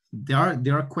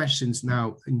there are questions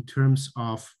now in terms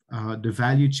of the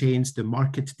value chains, the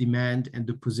market demand, and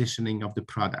the positioning of the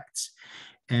products.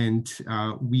 And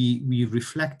we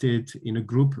reflected in a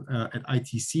group at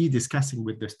ITC, discussing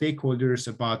with the stakeholders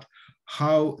about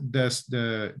how does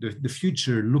the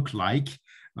future look like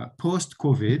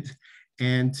post-COVID,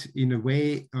 and in a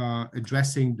way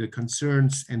addressing the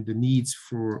concerns and the needs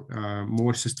for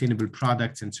more sustainable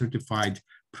products and certified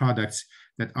products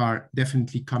that are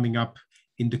definitely coming up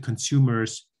in the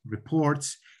consumers'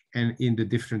 reports and in the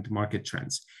different market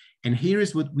trends. And here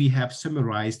is what we have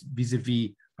summarized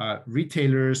vis-a-vis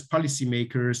retailers,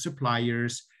 policymakers,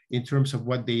 suppliers, in terms of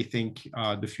what they think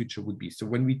the future would be. So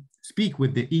when we speak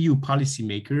with the EU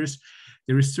policymakers,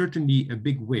 there is certainly a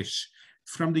big wish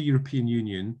from the European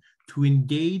Union to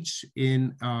engage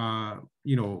in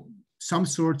some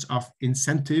sorts of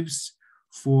incentives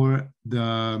for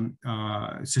the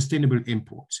sustainable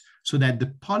imports, so that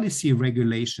the policy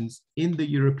regulations in the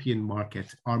European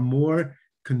market are more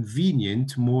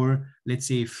convenient, more, let's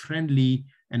say, friendly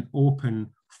and open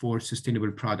for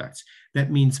sustainable products.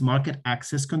 That means market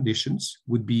access conditions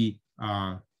would be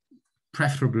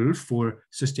preferable for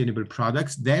sustainable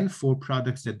products than for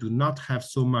products that do not have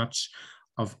so much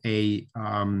of a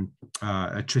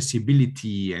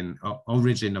traceability and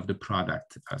origin of the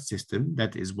product system.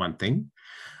 That is one thing.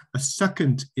 A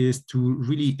second is to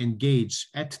really engage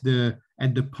at the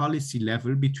policy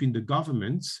level between the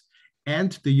governments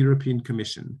and the European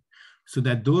Commission, so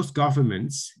that those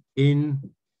governments in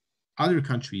other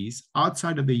countries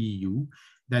outside of the EU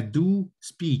that do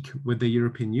speak with the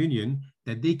European Union,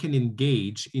 that they can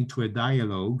engage into a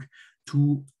dialogue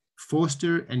to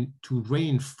foster and to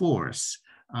reinforce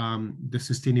the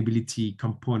sustainability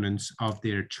components of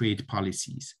their trade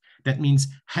policies. That means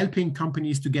helping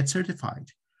companies to get certified,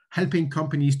 helping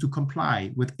companies to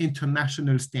comply with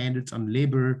international standards on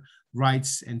labor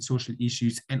rights and social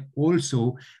issues, and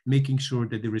also making sure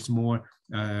that there is more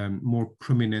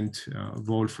prominent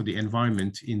role for the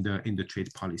environment in the trade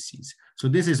policies. So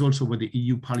this is also what the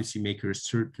EU policymakers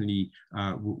certainly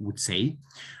would say.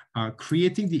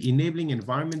 Creating the enabling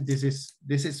environment, this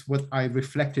is what I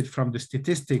reflected from the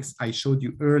statistics I showed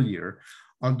you earlier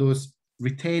on those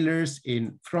retailers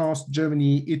in France,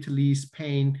 Germany, Italy,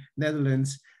 Spain,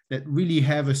 Netherlands, that really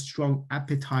have a strong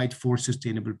appetite for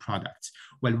sustainable products.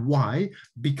 Well, why?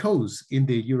 Because in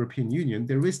the European Union,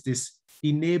 there is this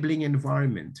enabling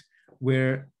environment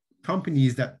where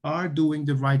companies that are doing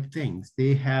the right things,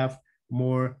 they have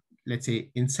more, let's say,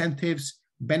 incentives,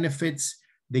 benefits,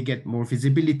 they get more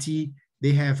visibility,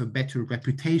 they have a better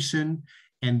reputation,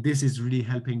 and this is really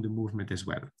helping the movement as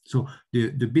well. So the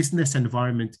business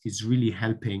environment is really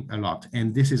helping a lot.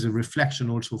 And this is a reflection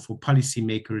also for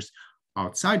policymakers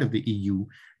outside of the EU,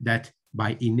 that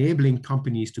by enabling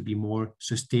companies to be more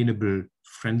sustainable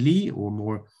friendly or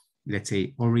more, let's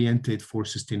say, oriented for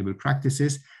sustainable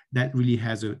practices, that really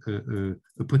has a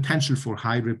potential for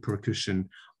high repercussion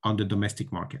on the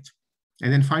domestic market.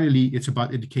 And then finally, it's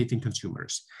about educating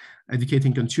consumers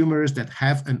that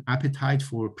have an appetite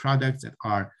for products that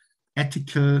are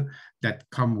ethical, that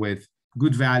come with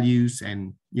good values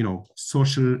and, you know,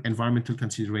 social, environmental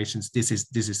considerations. This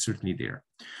is certainly there.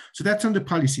 So that's on the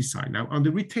policy side. Now, on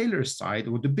the retailer side,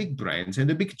 or the big brands and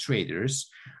the big traders,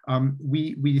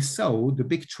 we saw the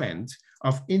big trend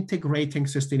of integrating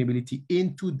sustainability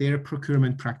into their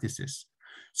procurement practices.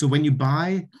 So when you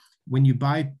buy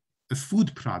a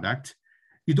food product,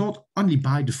 you don't only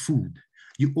buy the food.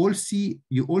 You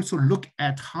also look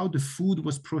at how the food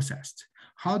was processed,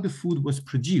 how the food was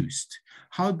produced,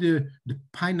 how the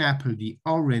pineapple, the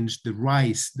orange, the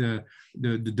rice, the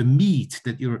meat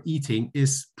that you're eating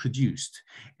is produced,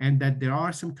 and that there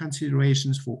are some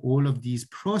considerations for all of these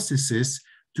processes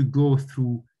to go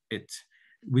through it.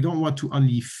 We don't want to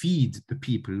only feed the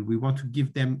people, we want to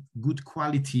give them good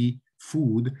quality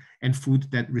food, and food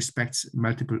that respects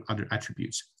multiple other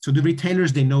attributes. So the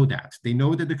retailers, they know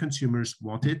that the consumers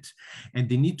want it, and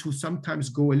they need to sometimes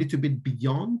go a little bit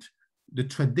beyond the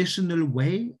traditional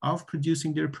way of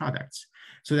producing their products,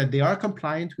 so that they are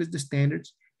compliant with the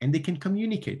standards, and they can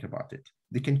communicate about it.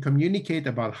 They can communicate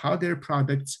about how their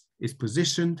products is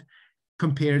positioned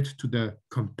compared to the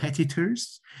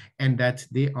competitors, and that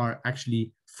they are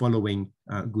actually following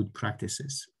good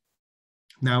practices.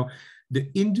 Now, the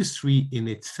industry in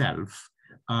itself,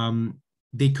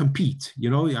 they compete, you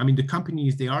know, I mean, the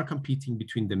companies, they are competing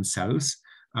between themselves.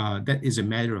 That is a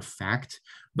matter of fact,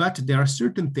 but there are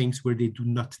certain things where they do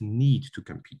not need to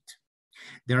compete.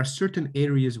 There are certain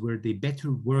areas where they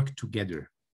better work together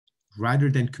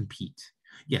rather than compete.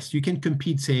 Yes, you can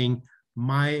compete saying,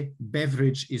 my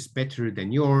beverage is better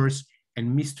than yours,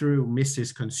 and Mr. or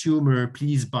Mrs. Consumer,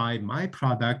 please buy my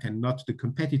product and not the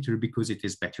competitor because it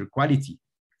is better quality.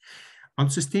 On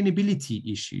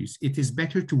sustainability issues, it is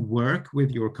better to work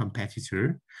with your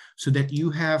competitor so that you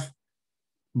have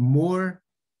more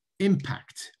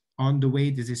impact on the way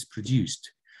this is produced.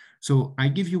 So I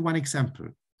give you one example.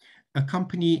 A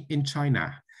company in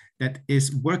China that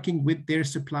is working with their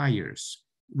suppliers,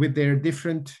 with their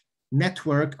different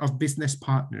network of business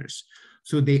partners.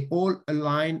 So they all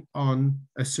align on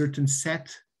a certain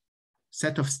set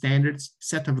of standards,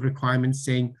 set of requirements,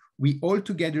 saying we all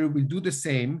together will do the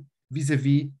same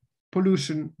vis-a-vis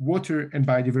pollution, water, and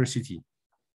biodiversity.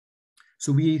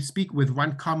 So we speak with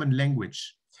one common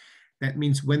language. That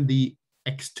means when the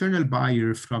external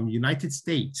buyer from United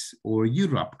States or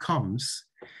Europe comes,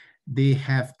 they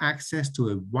have access to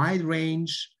a wide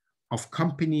range of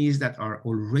companies that are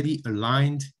already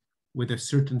aligned with a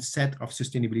certain set of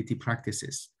sustainability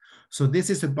practices. So this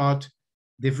is about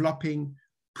developing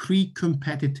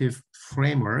pre-competitive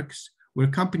frameworks where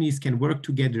companies can work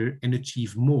together and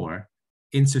achieve more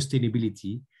in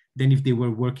sustainability than if they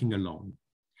were working alone.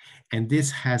 And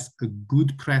this has a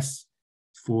good press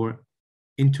for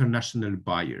international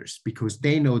buyers because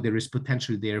they know there is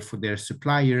potential there for their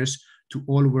suppliers to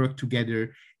all work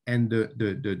together, and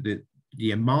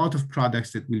the amount of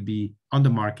products that will be on the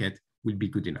market will be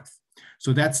good enough.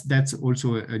 So that's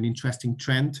also an interesting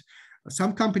trend.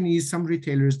 Some companies, some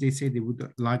retailers, they say they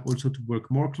would like also to work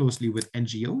more closely with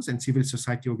NGOs and civil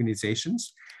society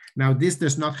organizations. Now, this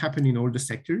does not happen in all the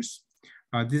sectors.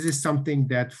 This is something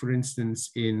that, for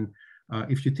instance,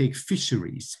 if you take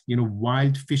fisheries, you know,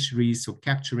 wild fisheries, so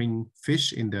capturing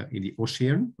fish in the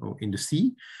ocean or in the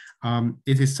sea,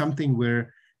 it is something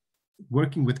where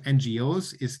working with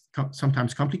NGOs is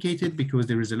sometimes complicated because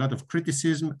there is a lot of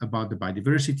criticism about the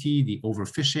biodiversity, the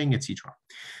overfishing, etc.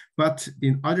 But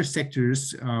in other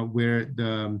sectors where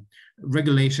the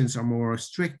regulations are more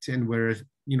strict and where,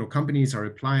 you know, companies are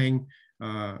applying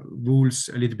rules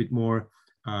a little bit more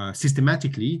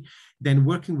systematically, then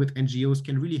working with NGOs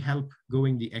can really help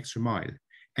going the extra mile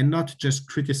and not just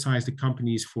criticize the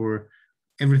companies for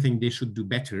everything they should do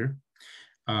better,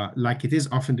 like it is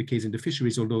often the case in the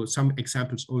fisheries, although some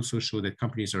examples also show that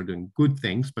companies are doing good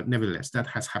things, but nevertheless, that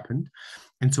has happened.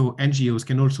 And so NGOs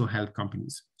can also help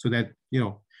companies so that, you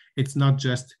know, It's not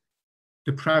just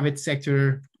the private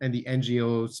sector and the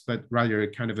NGOs, but rather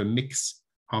kind of a mix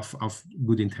of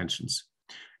good intentions,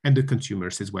 and the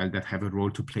consumers as well that have a role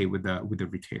to play with the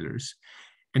retailers.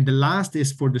 And the last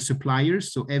is for the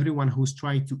suppliers. So everyone who's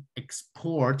trying to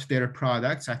export their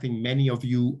products, I think many of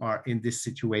you are in this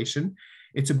situation.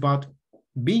 It's about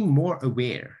being more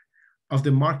aware of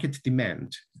the market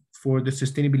demand for the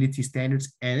sustainability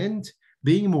standards and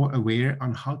being more aware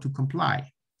on how to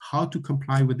comply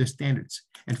with the standards.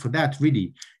 And for that,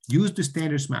 really use the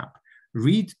standards map,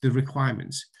 read the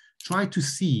requirements, try to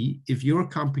see if your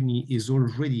company is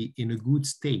already in a good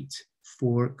state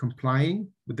for complying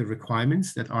with the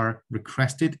requirements that are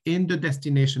requested in the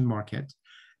destination market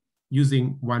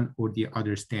using one or the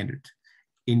other standard.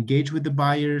 Engage with the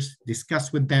buyers,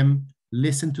 discuss with them,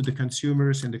 listen to the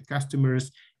consumers and the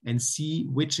customers, and see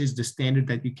which is the standard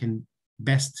that you can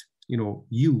best,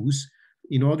 use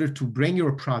in order to bring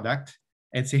your product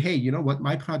and say, hey, you know what,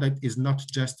 my product is not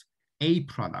just a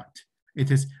product, it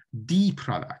is the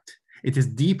product. It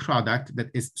is the product that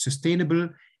is sustainable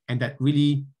and that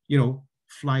really,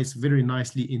 flies very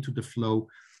nicely into the flow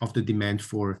of the demand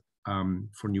for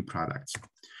new products.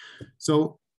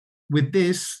 So with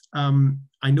this,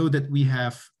 I know that we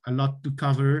have a lot to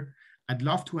cover. I'd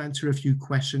love to answer a few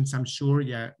questions. I'm sure,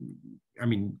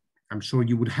 I'm sure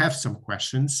you would have some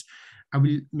questions. I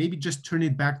will maybe just turn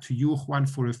it back to you, Juan,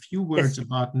 for a few words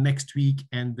about next week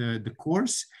and the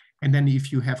course. And then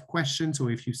if you have questions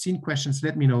or if you've seen questions,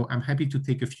 let me know. I'm happy to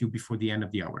take a few before the end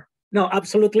of the hour. No,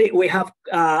 absolutely. We have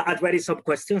already some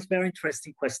questions, very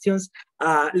interesting questions.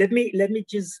 Let me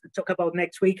just talk about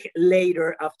next week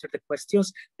later after the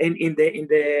questions and in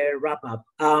the wrap up.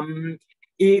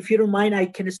 If you don't mind, I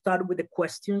can start with the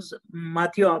questions,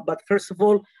 Matthew. But first of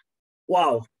all,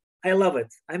 wow, I love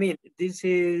it. I mean, this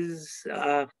is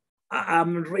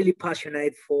I'm really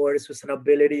passionate for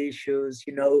sustainability issues,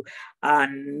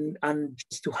 and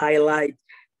just to highlight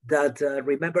that,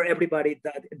 remember everybody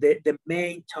that the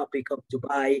main topic of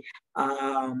Dubai,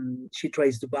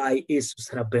 SheTrades Dubai, is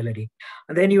sustainability.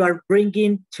 And then you are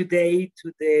bringing today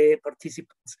to the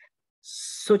participants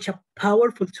such a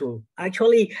powerful tool.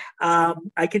 Actually,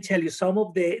 I can tell you some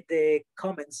of the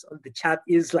comments on the chat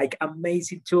is like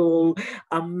amazing tool,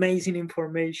 amazing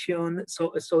information.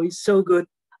 So it's so good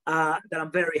that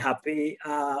I'm very happy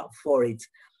for it.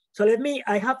 So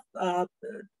I have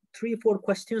 3 or 4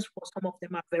 questions. For some of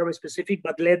them are very specific,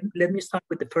 but let me start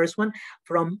with the first one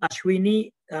from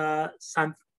Ashwini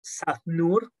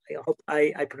Sathnur. I hope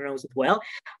I pronounced it well.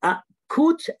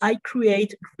 Could I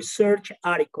create research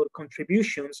article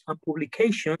contributions and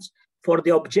publications for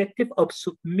the objective of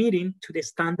submitting to the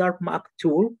standard map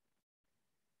tool?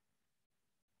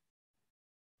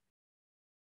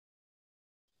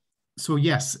 So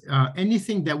yes,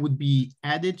 anything that would be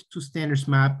added to standards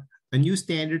map, a new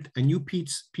standard, a new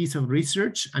piece of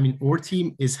research, our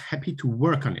team is happy to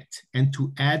work on it and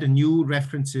to add new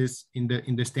references in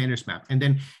the standards map. And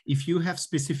then if you have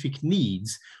specific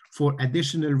needs for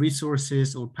additional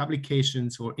resources or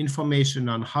publications or information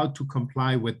on how to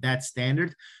comply with that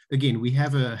standard, again, we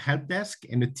have a help desk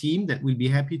and a team that will be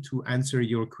happy to answer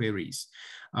your queries.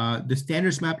 The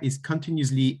standards map is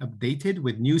continuously updated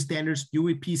with new standards,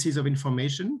 new pieces of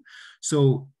information.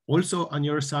 So also on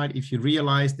your side, if you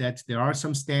realize that there are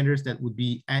some standards that would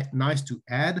be nice to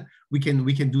add, we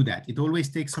can do that. It always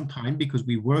takes some time because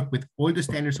we work with all the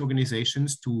standards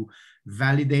organizations to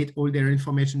validate all their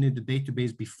information in the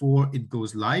database before it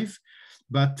goes live.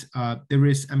 But there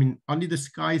is, only the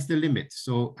sky is the limit.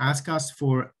 So ask us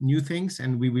for new things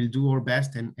and we will do our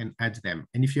best and add them.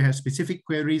 And if you have specific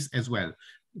queries as well,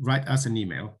 write us an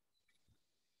email.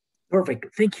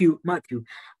 Perfect. Thank you, Matthew.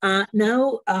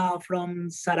 Now from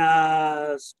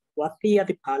Saraswati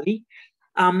Adipali.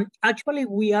 Actually,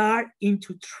 we are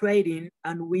into trading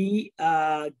and we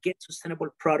get sustainable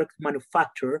product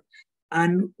manufactured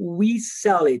and we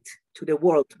sell it to the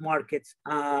world markets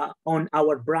on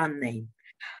our brand name.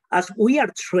 As we are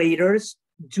traders,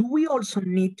 do we also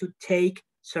need to take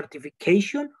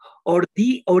certification or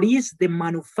is the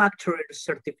manufacturer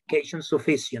certification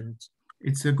sufficient?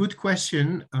 It's a good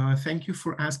question. Thank you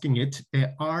for asking it.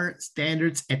 There are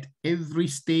standards at every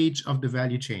stage of the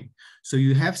value chain. So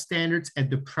you have standards at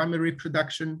the primary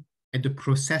production, at the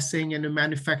processing and the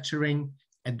manufacturing,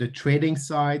 at the trading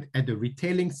side, at the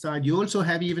retailing side. You also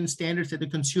have even standards at the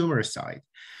consumer side.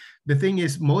 The thing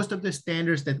is, most of the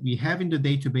standards that we have in the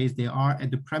database, they are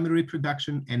at the primary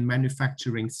production and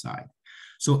manufacturing side.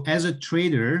 So as a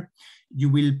trader, you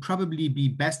will probably be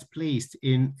best placed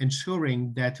in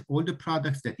ensuring that all the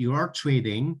products that you are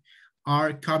trading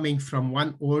are coming from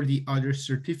one or the other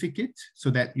certificate, so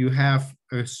that you have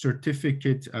a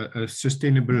certificate, a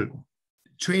sustainable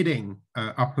trading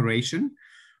operation.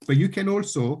 But you can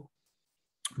also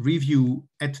review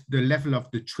at the level of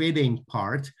the trading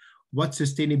part what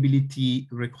sustainability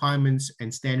requirements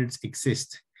and standards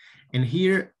exist. And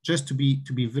here, just to be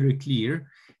very clear,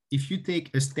 if you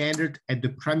take a standard at the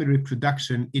primary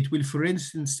production, it will, for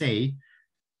instance, say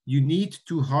you need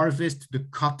to harvest the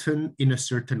cotton in a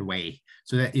certain way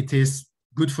so that it is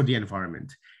good for the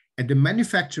environment. At the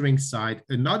manufacturing side,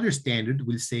 another standard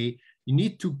will say you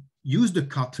need to use the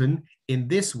cotton in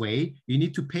this way, you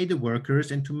need to pay the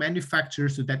workers and to manufacture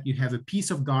so that you have a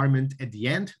piece of garment at the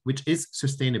end, which is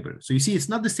sustainable. So you see, it's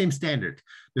not the same standard.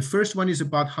 The first one is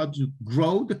about how to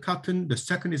grow the cotton. The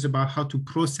second is about how to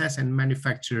process and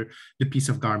manufacture the piece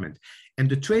of garment. And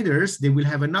the traders, they will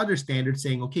have another standard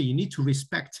saying, okay, you need to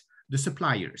respect the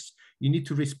suppliers. You need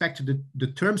to respect the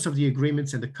terms of the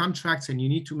agreements and the contracts, and you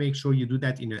need to make sure you do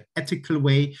that in an ethical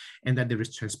way and that there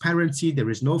is transparency, there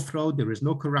is no fraud, there is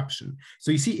no corruption. So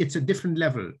you see, it's a different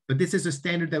level, but this is a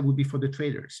standard that would be for the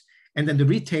traders. And then the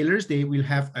retailers, they will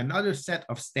have another set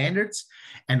of standards.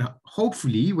 And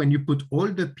hopefully, when you put all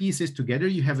the pieces together,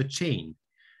 you have a chain.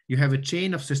 You have a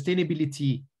chain of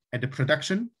sustainability at the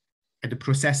production, at the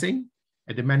processing,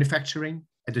 at the manufacturing,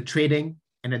 at the trading,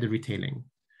 and at the retailing.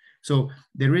 So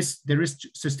there is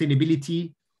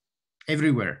sustainability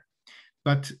everywhere,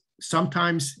 but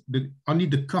sometimes only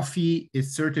the coffee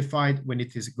is certified when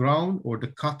it is ground, or the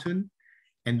cotton,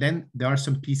 and then there are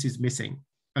some pieces missing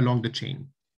along the chain.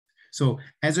 So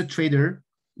as a trader,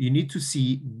 you need to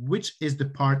see which is the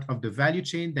part of the value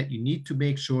chain that you need to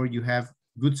make sure you have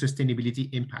good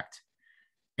sustainability impact.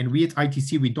 And we at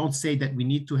ITC, we don't say that we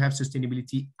need to have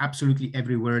sustainability absolutely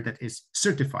everywhere that is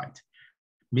certified.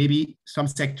 Maybe some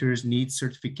sectors need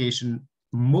certification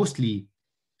mostly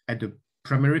at the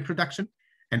primary production,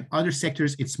 and other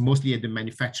sectors, it's mostly at the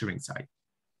manufacturing side.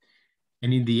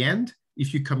 And in the end,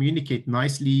 if you communicate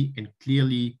nicely and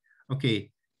clearly, okay,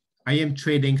 I am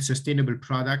trading sustainable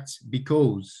products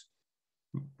because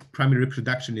primary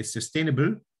production is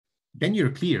sustainable, then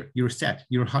you're clear, you're set,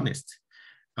 you're honest.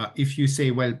 If you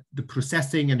say, well, the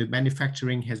processing and the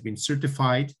manufacturing has been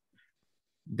certified,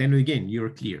 then again, you're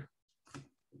clear.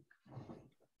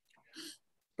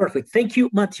 Perfect. Thank you,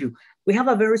 Matthew. We have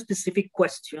a very specific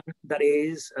question that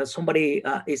is somebody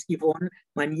is Yvonne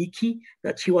Maniki,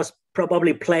 that she was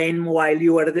probably playing while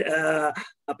you were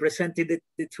presenting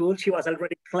the tool. She was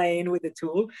already playing with the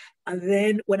tool. And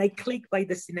then when I click by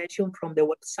destination from the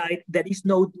website, there is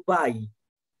no Dubai.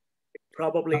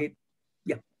 Probably,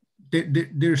 yeah.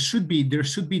 There should be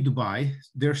Dubai.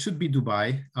 There should be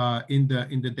Dubai in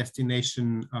the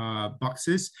destination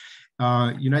boxes.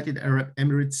 United Arab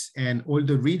Emirates and all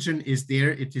the region is there.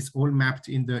 It is all mapped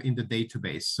in the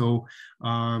database. So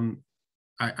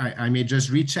I may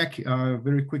just recheck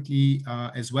very quickly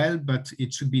as well, but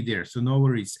it should be there. So no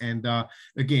worries. And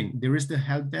again, there is the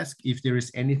help desk. If there is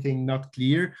anything not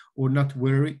clear or not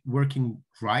working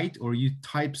right, or you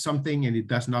type something and it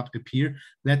does not appear,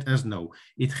 let us know.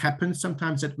 It happens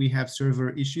sometimes that we have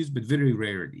server issues, but very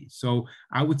rarely. So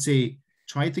I would say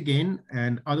try it again,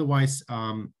 and otherwise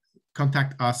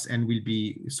contact us and we'll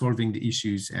be solving the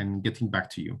issues and getting back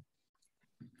to you.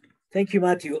 Thank you,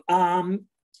 Matthew.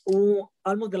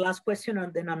 Almost the last question,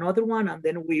 and then another one, and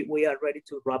then we are ready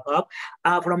to wrap up.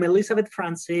 From Elizabeth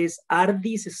Francis, are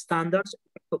these standards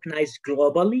recognized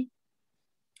globally?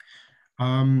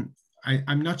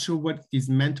 I'm not sure what is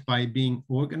meant by being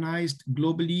organized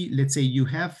globally. Let's say you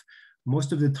have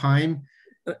most of the time.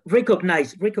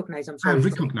 Recognized, I'm sorry.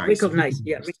 Recognized.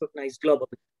 Yeah, recognized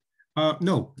globally.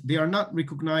 No, they are not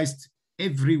recognized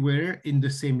everywhere in the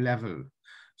same level.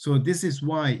 So this is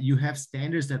why you have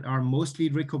standards that are mostly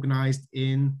recognized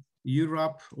in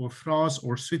Europe or France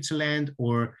or Switzerland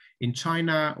or in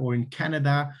China or in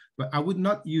Canada, but I would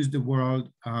not use the word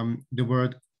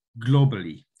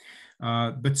globally.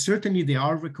 But certainly they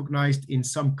are recognized in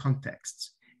some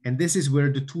contexts. And this is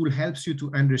where the tool helps you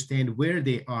to understand where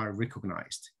they are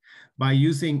recognized. By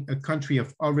using a country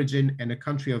of origin and a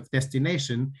country of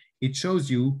destination, it shows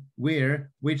you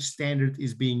which standard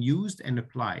is being used and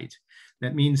applied.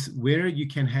 That means where you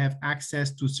can have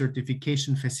access to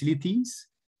certification facilities,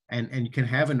 and you can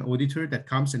have an auditor that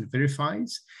comes and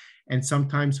verifies, and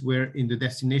sometimes where in the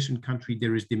destination country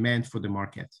there is demand for the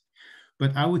market.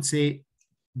 But I would say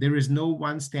there is no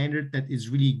one standard that is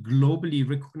really globally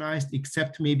recognized,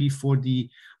 except maybe for the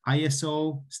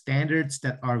ISO standards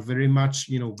that are very much,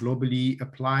 globally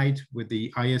applied with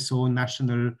the ISO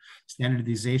national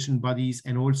standardization bodies,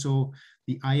 and also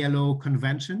the ILO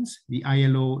conventions, the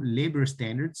ILO labor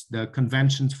standards, the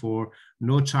conventions for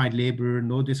no child labor,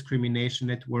 no discrimination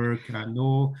at work,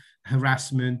 no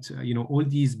harassment, all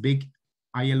these big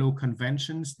ILO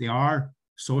conventions, they are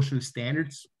social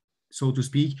standards, so to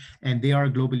speak, and they are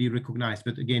globally recognized.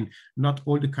 But again, not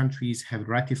all the countries have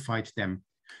ratified them.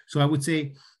 So I would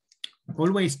say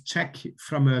always check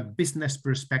from a business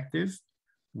perspective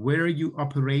where you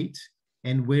operate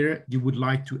and where you would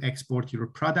like to export your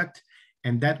product,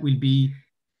 and that will be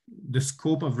the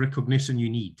scope of recognition you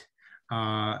need.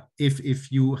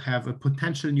 If you have a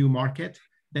potential new market,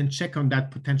 then check on that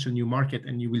potential new market,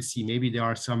 and you will see maybe there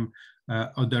are some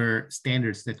other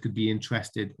standards that could be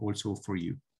interested also for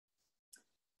you.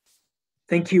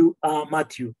 Thank you,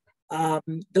 Matthew.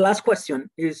 The last question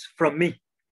is from me,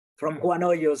 from Juan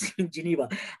Hoyos in Geneva.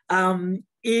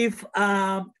 If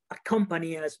a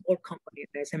company, a small company,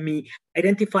 an SME,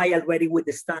 identify already with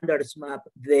the standards map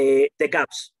the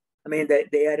gaps,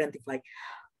 they identify,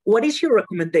 what is your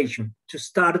recommendation to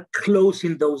start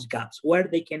closing those gaps, where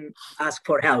they can ask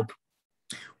for help?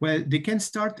 Well, they can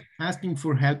start asking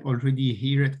for help already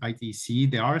here at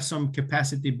ITC. There are some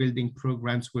capacity building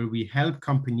programs where we help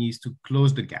companies to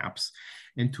close the gaps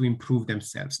and to improve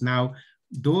themselves. Now,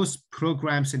 those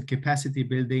programs and capacity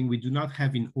building, we do not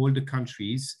have in all the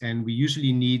countries, and we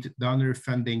usually need donor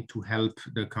funding to help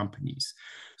the companies.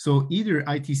 So either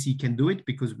ITC can do it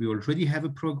because we already have a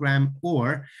program,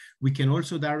 or we can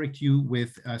also direct you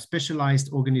with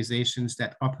specialized organizations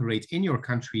that operate in your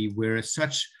country where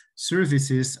such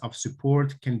services of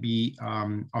support can be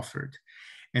offered.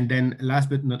 And then last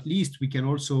but not least, we can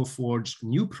also forge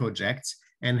new projects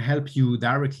and help you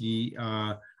directly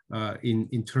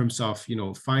in terms of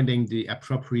finding the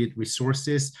appropriate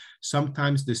resources.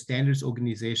 Sometimes the standards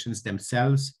organizations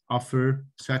themselves offer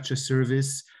such a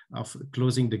service of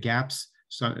closing the gaps.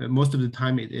 So most of the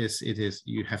time it is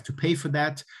you have to pay for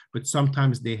that, but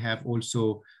sometimes they have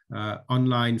also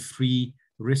online free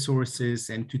resources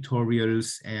and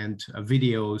tutorials and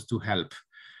videos to help.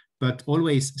 But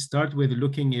always start with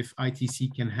looking if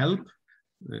ITC can help.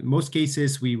 In most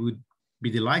cases, we would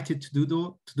be delighted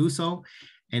to do so.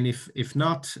 And if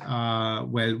not,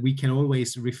 well, we can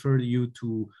always refer you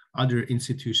to other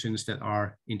institutions that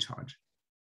are in charge.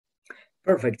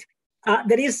 Perfect.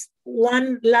 There is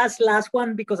one last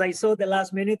one, because I saw the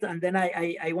last minute, and then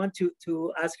I want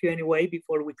to ask you anyway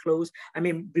before we close.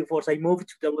 Before I move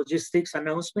to the logistics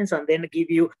announcements, and then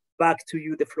give you back to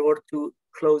you the floor to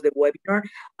close the webinar.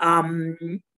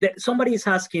 Somebody is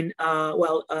asking,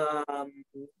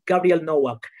 Gabriel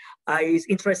Nowak is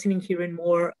interested in hearing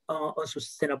more on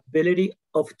sustainability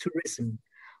of tourism,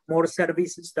 more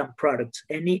services than products.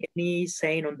 Any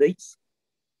saying on this?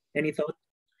 Any thought?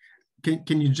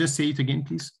 Can you just say it again,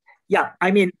 please? Yeah,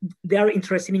 they are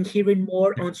interested in hearing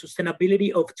more on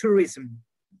sustainability of tourism.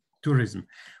 Tourism.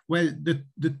 Well,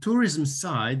 the tourism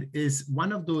side is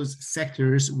one of those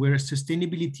sectors where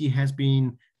sustainability has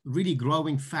been really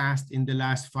growing fast in the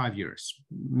last 5 years,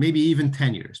 maybe even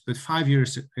 10 years, but 5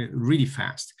 years really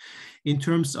fast in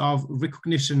terms of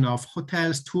recognition of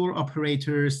hotels, tour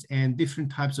operators, and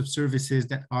different types of services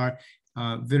that are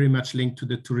very much linked to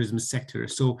the tourism sector.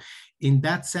 So in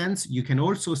that sense, you can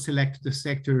also select the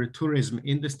sector tourism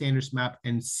in the standards map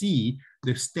and see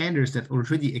the standards that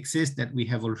already exist that we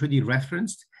have already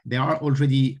referenced. There are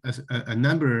already a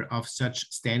number of such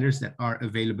standards that are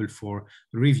available for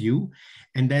review.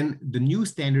 And then the new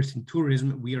standards in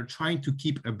tourism, we are trying to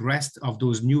keep abreast of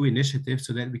those new initiatives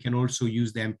so that we can also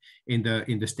use them in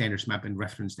the standards map and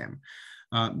reference them.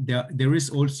 There is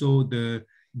also the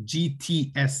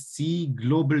GTSC,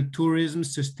 Global Tourism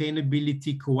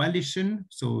Sustainability Coalition.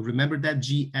 So remember that,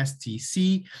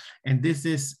 GSTC. And this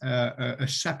is a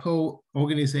chapeau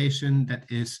organization that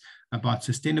is about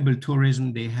sustainable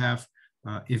tourism. They have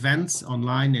events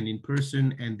online and in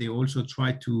person, and they also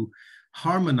try to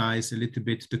harmonize a little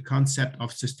bit the concept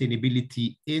of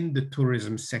sustainability in the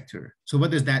tourism sector. So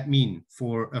what does that mean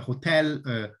for a hotel,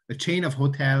 a chain of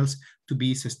hotels to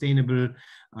be sustainable?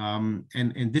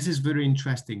 And this is very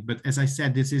interesting. But as I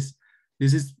said, this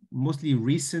is mostly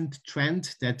recent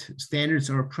trend that standards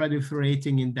are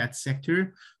proliferating in that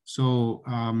sector. So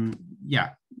yeah,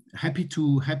 happy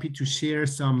to share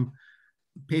some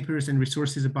papers and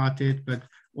resources about it, but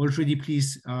already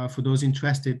please, for those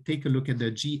interested, take a look at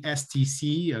the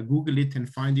GSTC, Google it and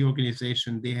find the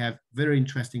organization. They have very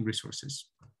interesting resources.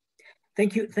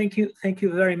 Thank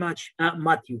you very much,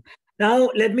 Matthew.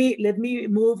 Now let me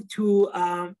move to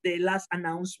the last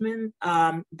announcement.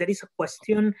 There is a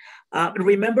question.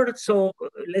 Remember, so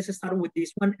let's start with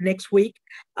this one. Next week,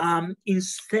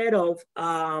 instead of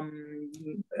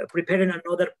preparing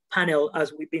another panel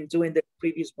as we've been doing the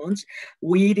previous months,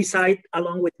 we decide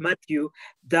along with Matthew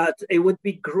that it would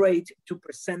be great to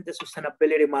present the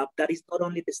sustainability map. That is not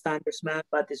only the standards map,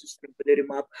 but the sustainability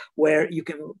map, where you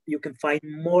can find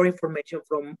more information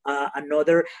from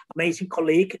another amazing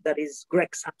colleague that is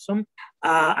Greg Sampson,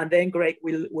 and then Greg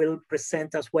will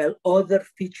present as well other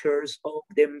features of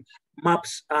the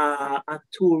maps and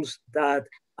tools that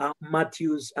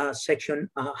Matthew's section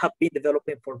have been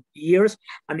developing for years,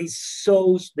 and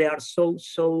they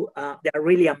are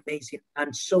really amazing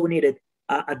and so needed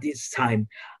at this time.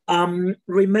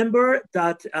 Remember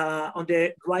that on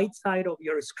the right side of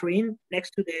your screen,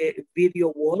 next to the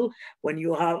video wall, when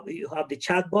you have the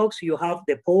chat box, you have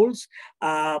the polls.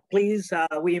 Please,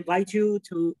 we invite you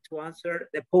to answer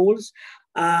the polls.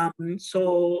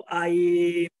 So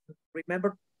I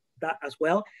remember that as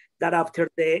well, that after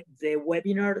the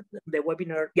webinar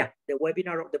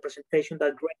of the presentation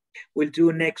that Greg will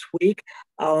do next week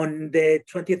on the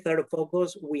 23rd of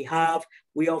August, we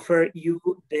offer you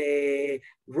the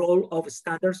role of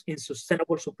standards in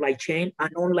sustainable supply chain,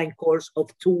 an online course of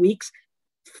 2 weeks,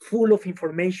 full of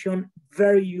information,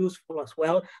 very useful as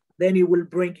well. Then it will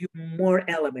bring you more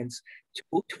elements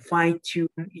to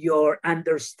fine-tune your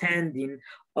understanding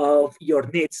of your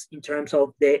needs in terms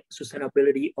of the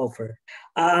sustainability offer.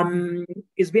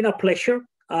 It's been a pleasure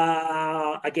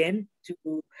again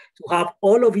to have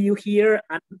all of you here,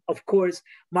 and of course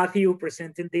Matthew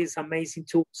presenting these amazing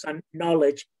tools and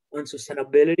knowledge on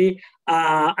sustainability.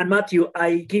 And Matthew,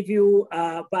 I give you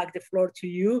back the floor to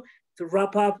you to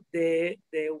wrap up the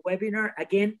webinar.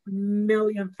 Again,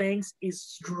 million thanks.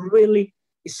 It's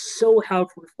so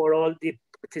helpful for all the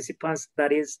participants.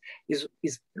 That is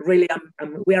really,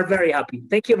 we are very happy.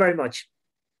 Thank you very much.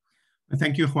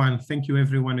 Thank you, Juan. Thank you,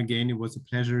 everyone. Again, it was a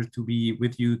pleasure to be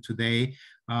with you today.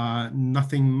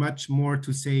 Nothing much more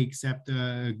to say except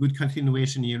good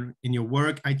continuation in your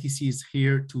work. ITC is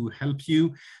here to help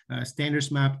you.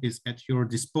 Standards Map is at your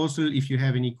disposal. If you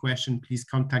have any question, please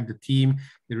contact the team.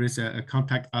 There is a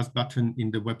contact us button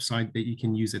in the website that you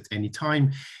can use at any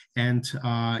time. And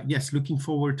yes, looking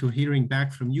forward to hearing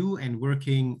back from you and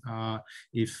working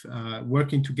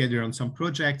together on some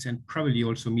projects, and probably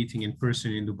also meeting in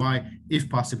person in Dubai, if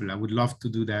possible. I would love to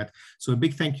do that. So a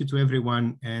big thank you to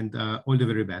everyone, and all the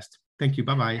very best. Thank you.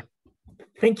 Bye-bye.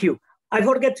 Thank you. I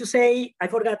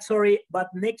forgot, sorry, but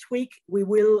next week we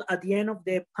will, at the end of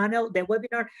the panel, the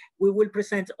webinar, we will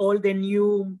present all the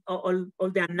new, all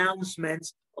the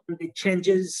announcements on the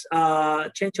changes,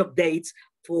 change of dates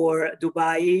for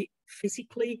Dubai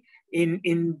physically.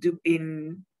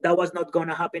 That was not going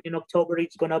to happen in October.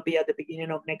 It's going to be at the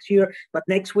beginning of next year. But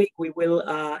next week we will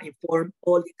inform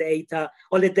all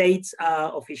the dates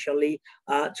officially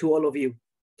to all of you.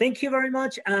 Thank you very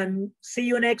much, and see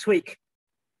you next week.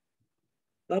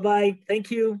 Bye-bye.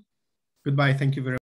 Thank you. Goodbye. Thank you very much.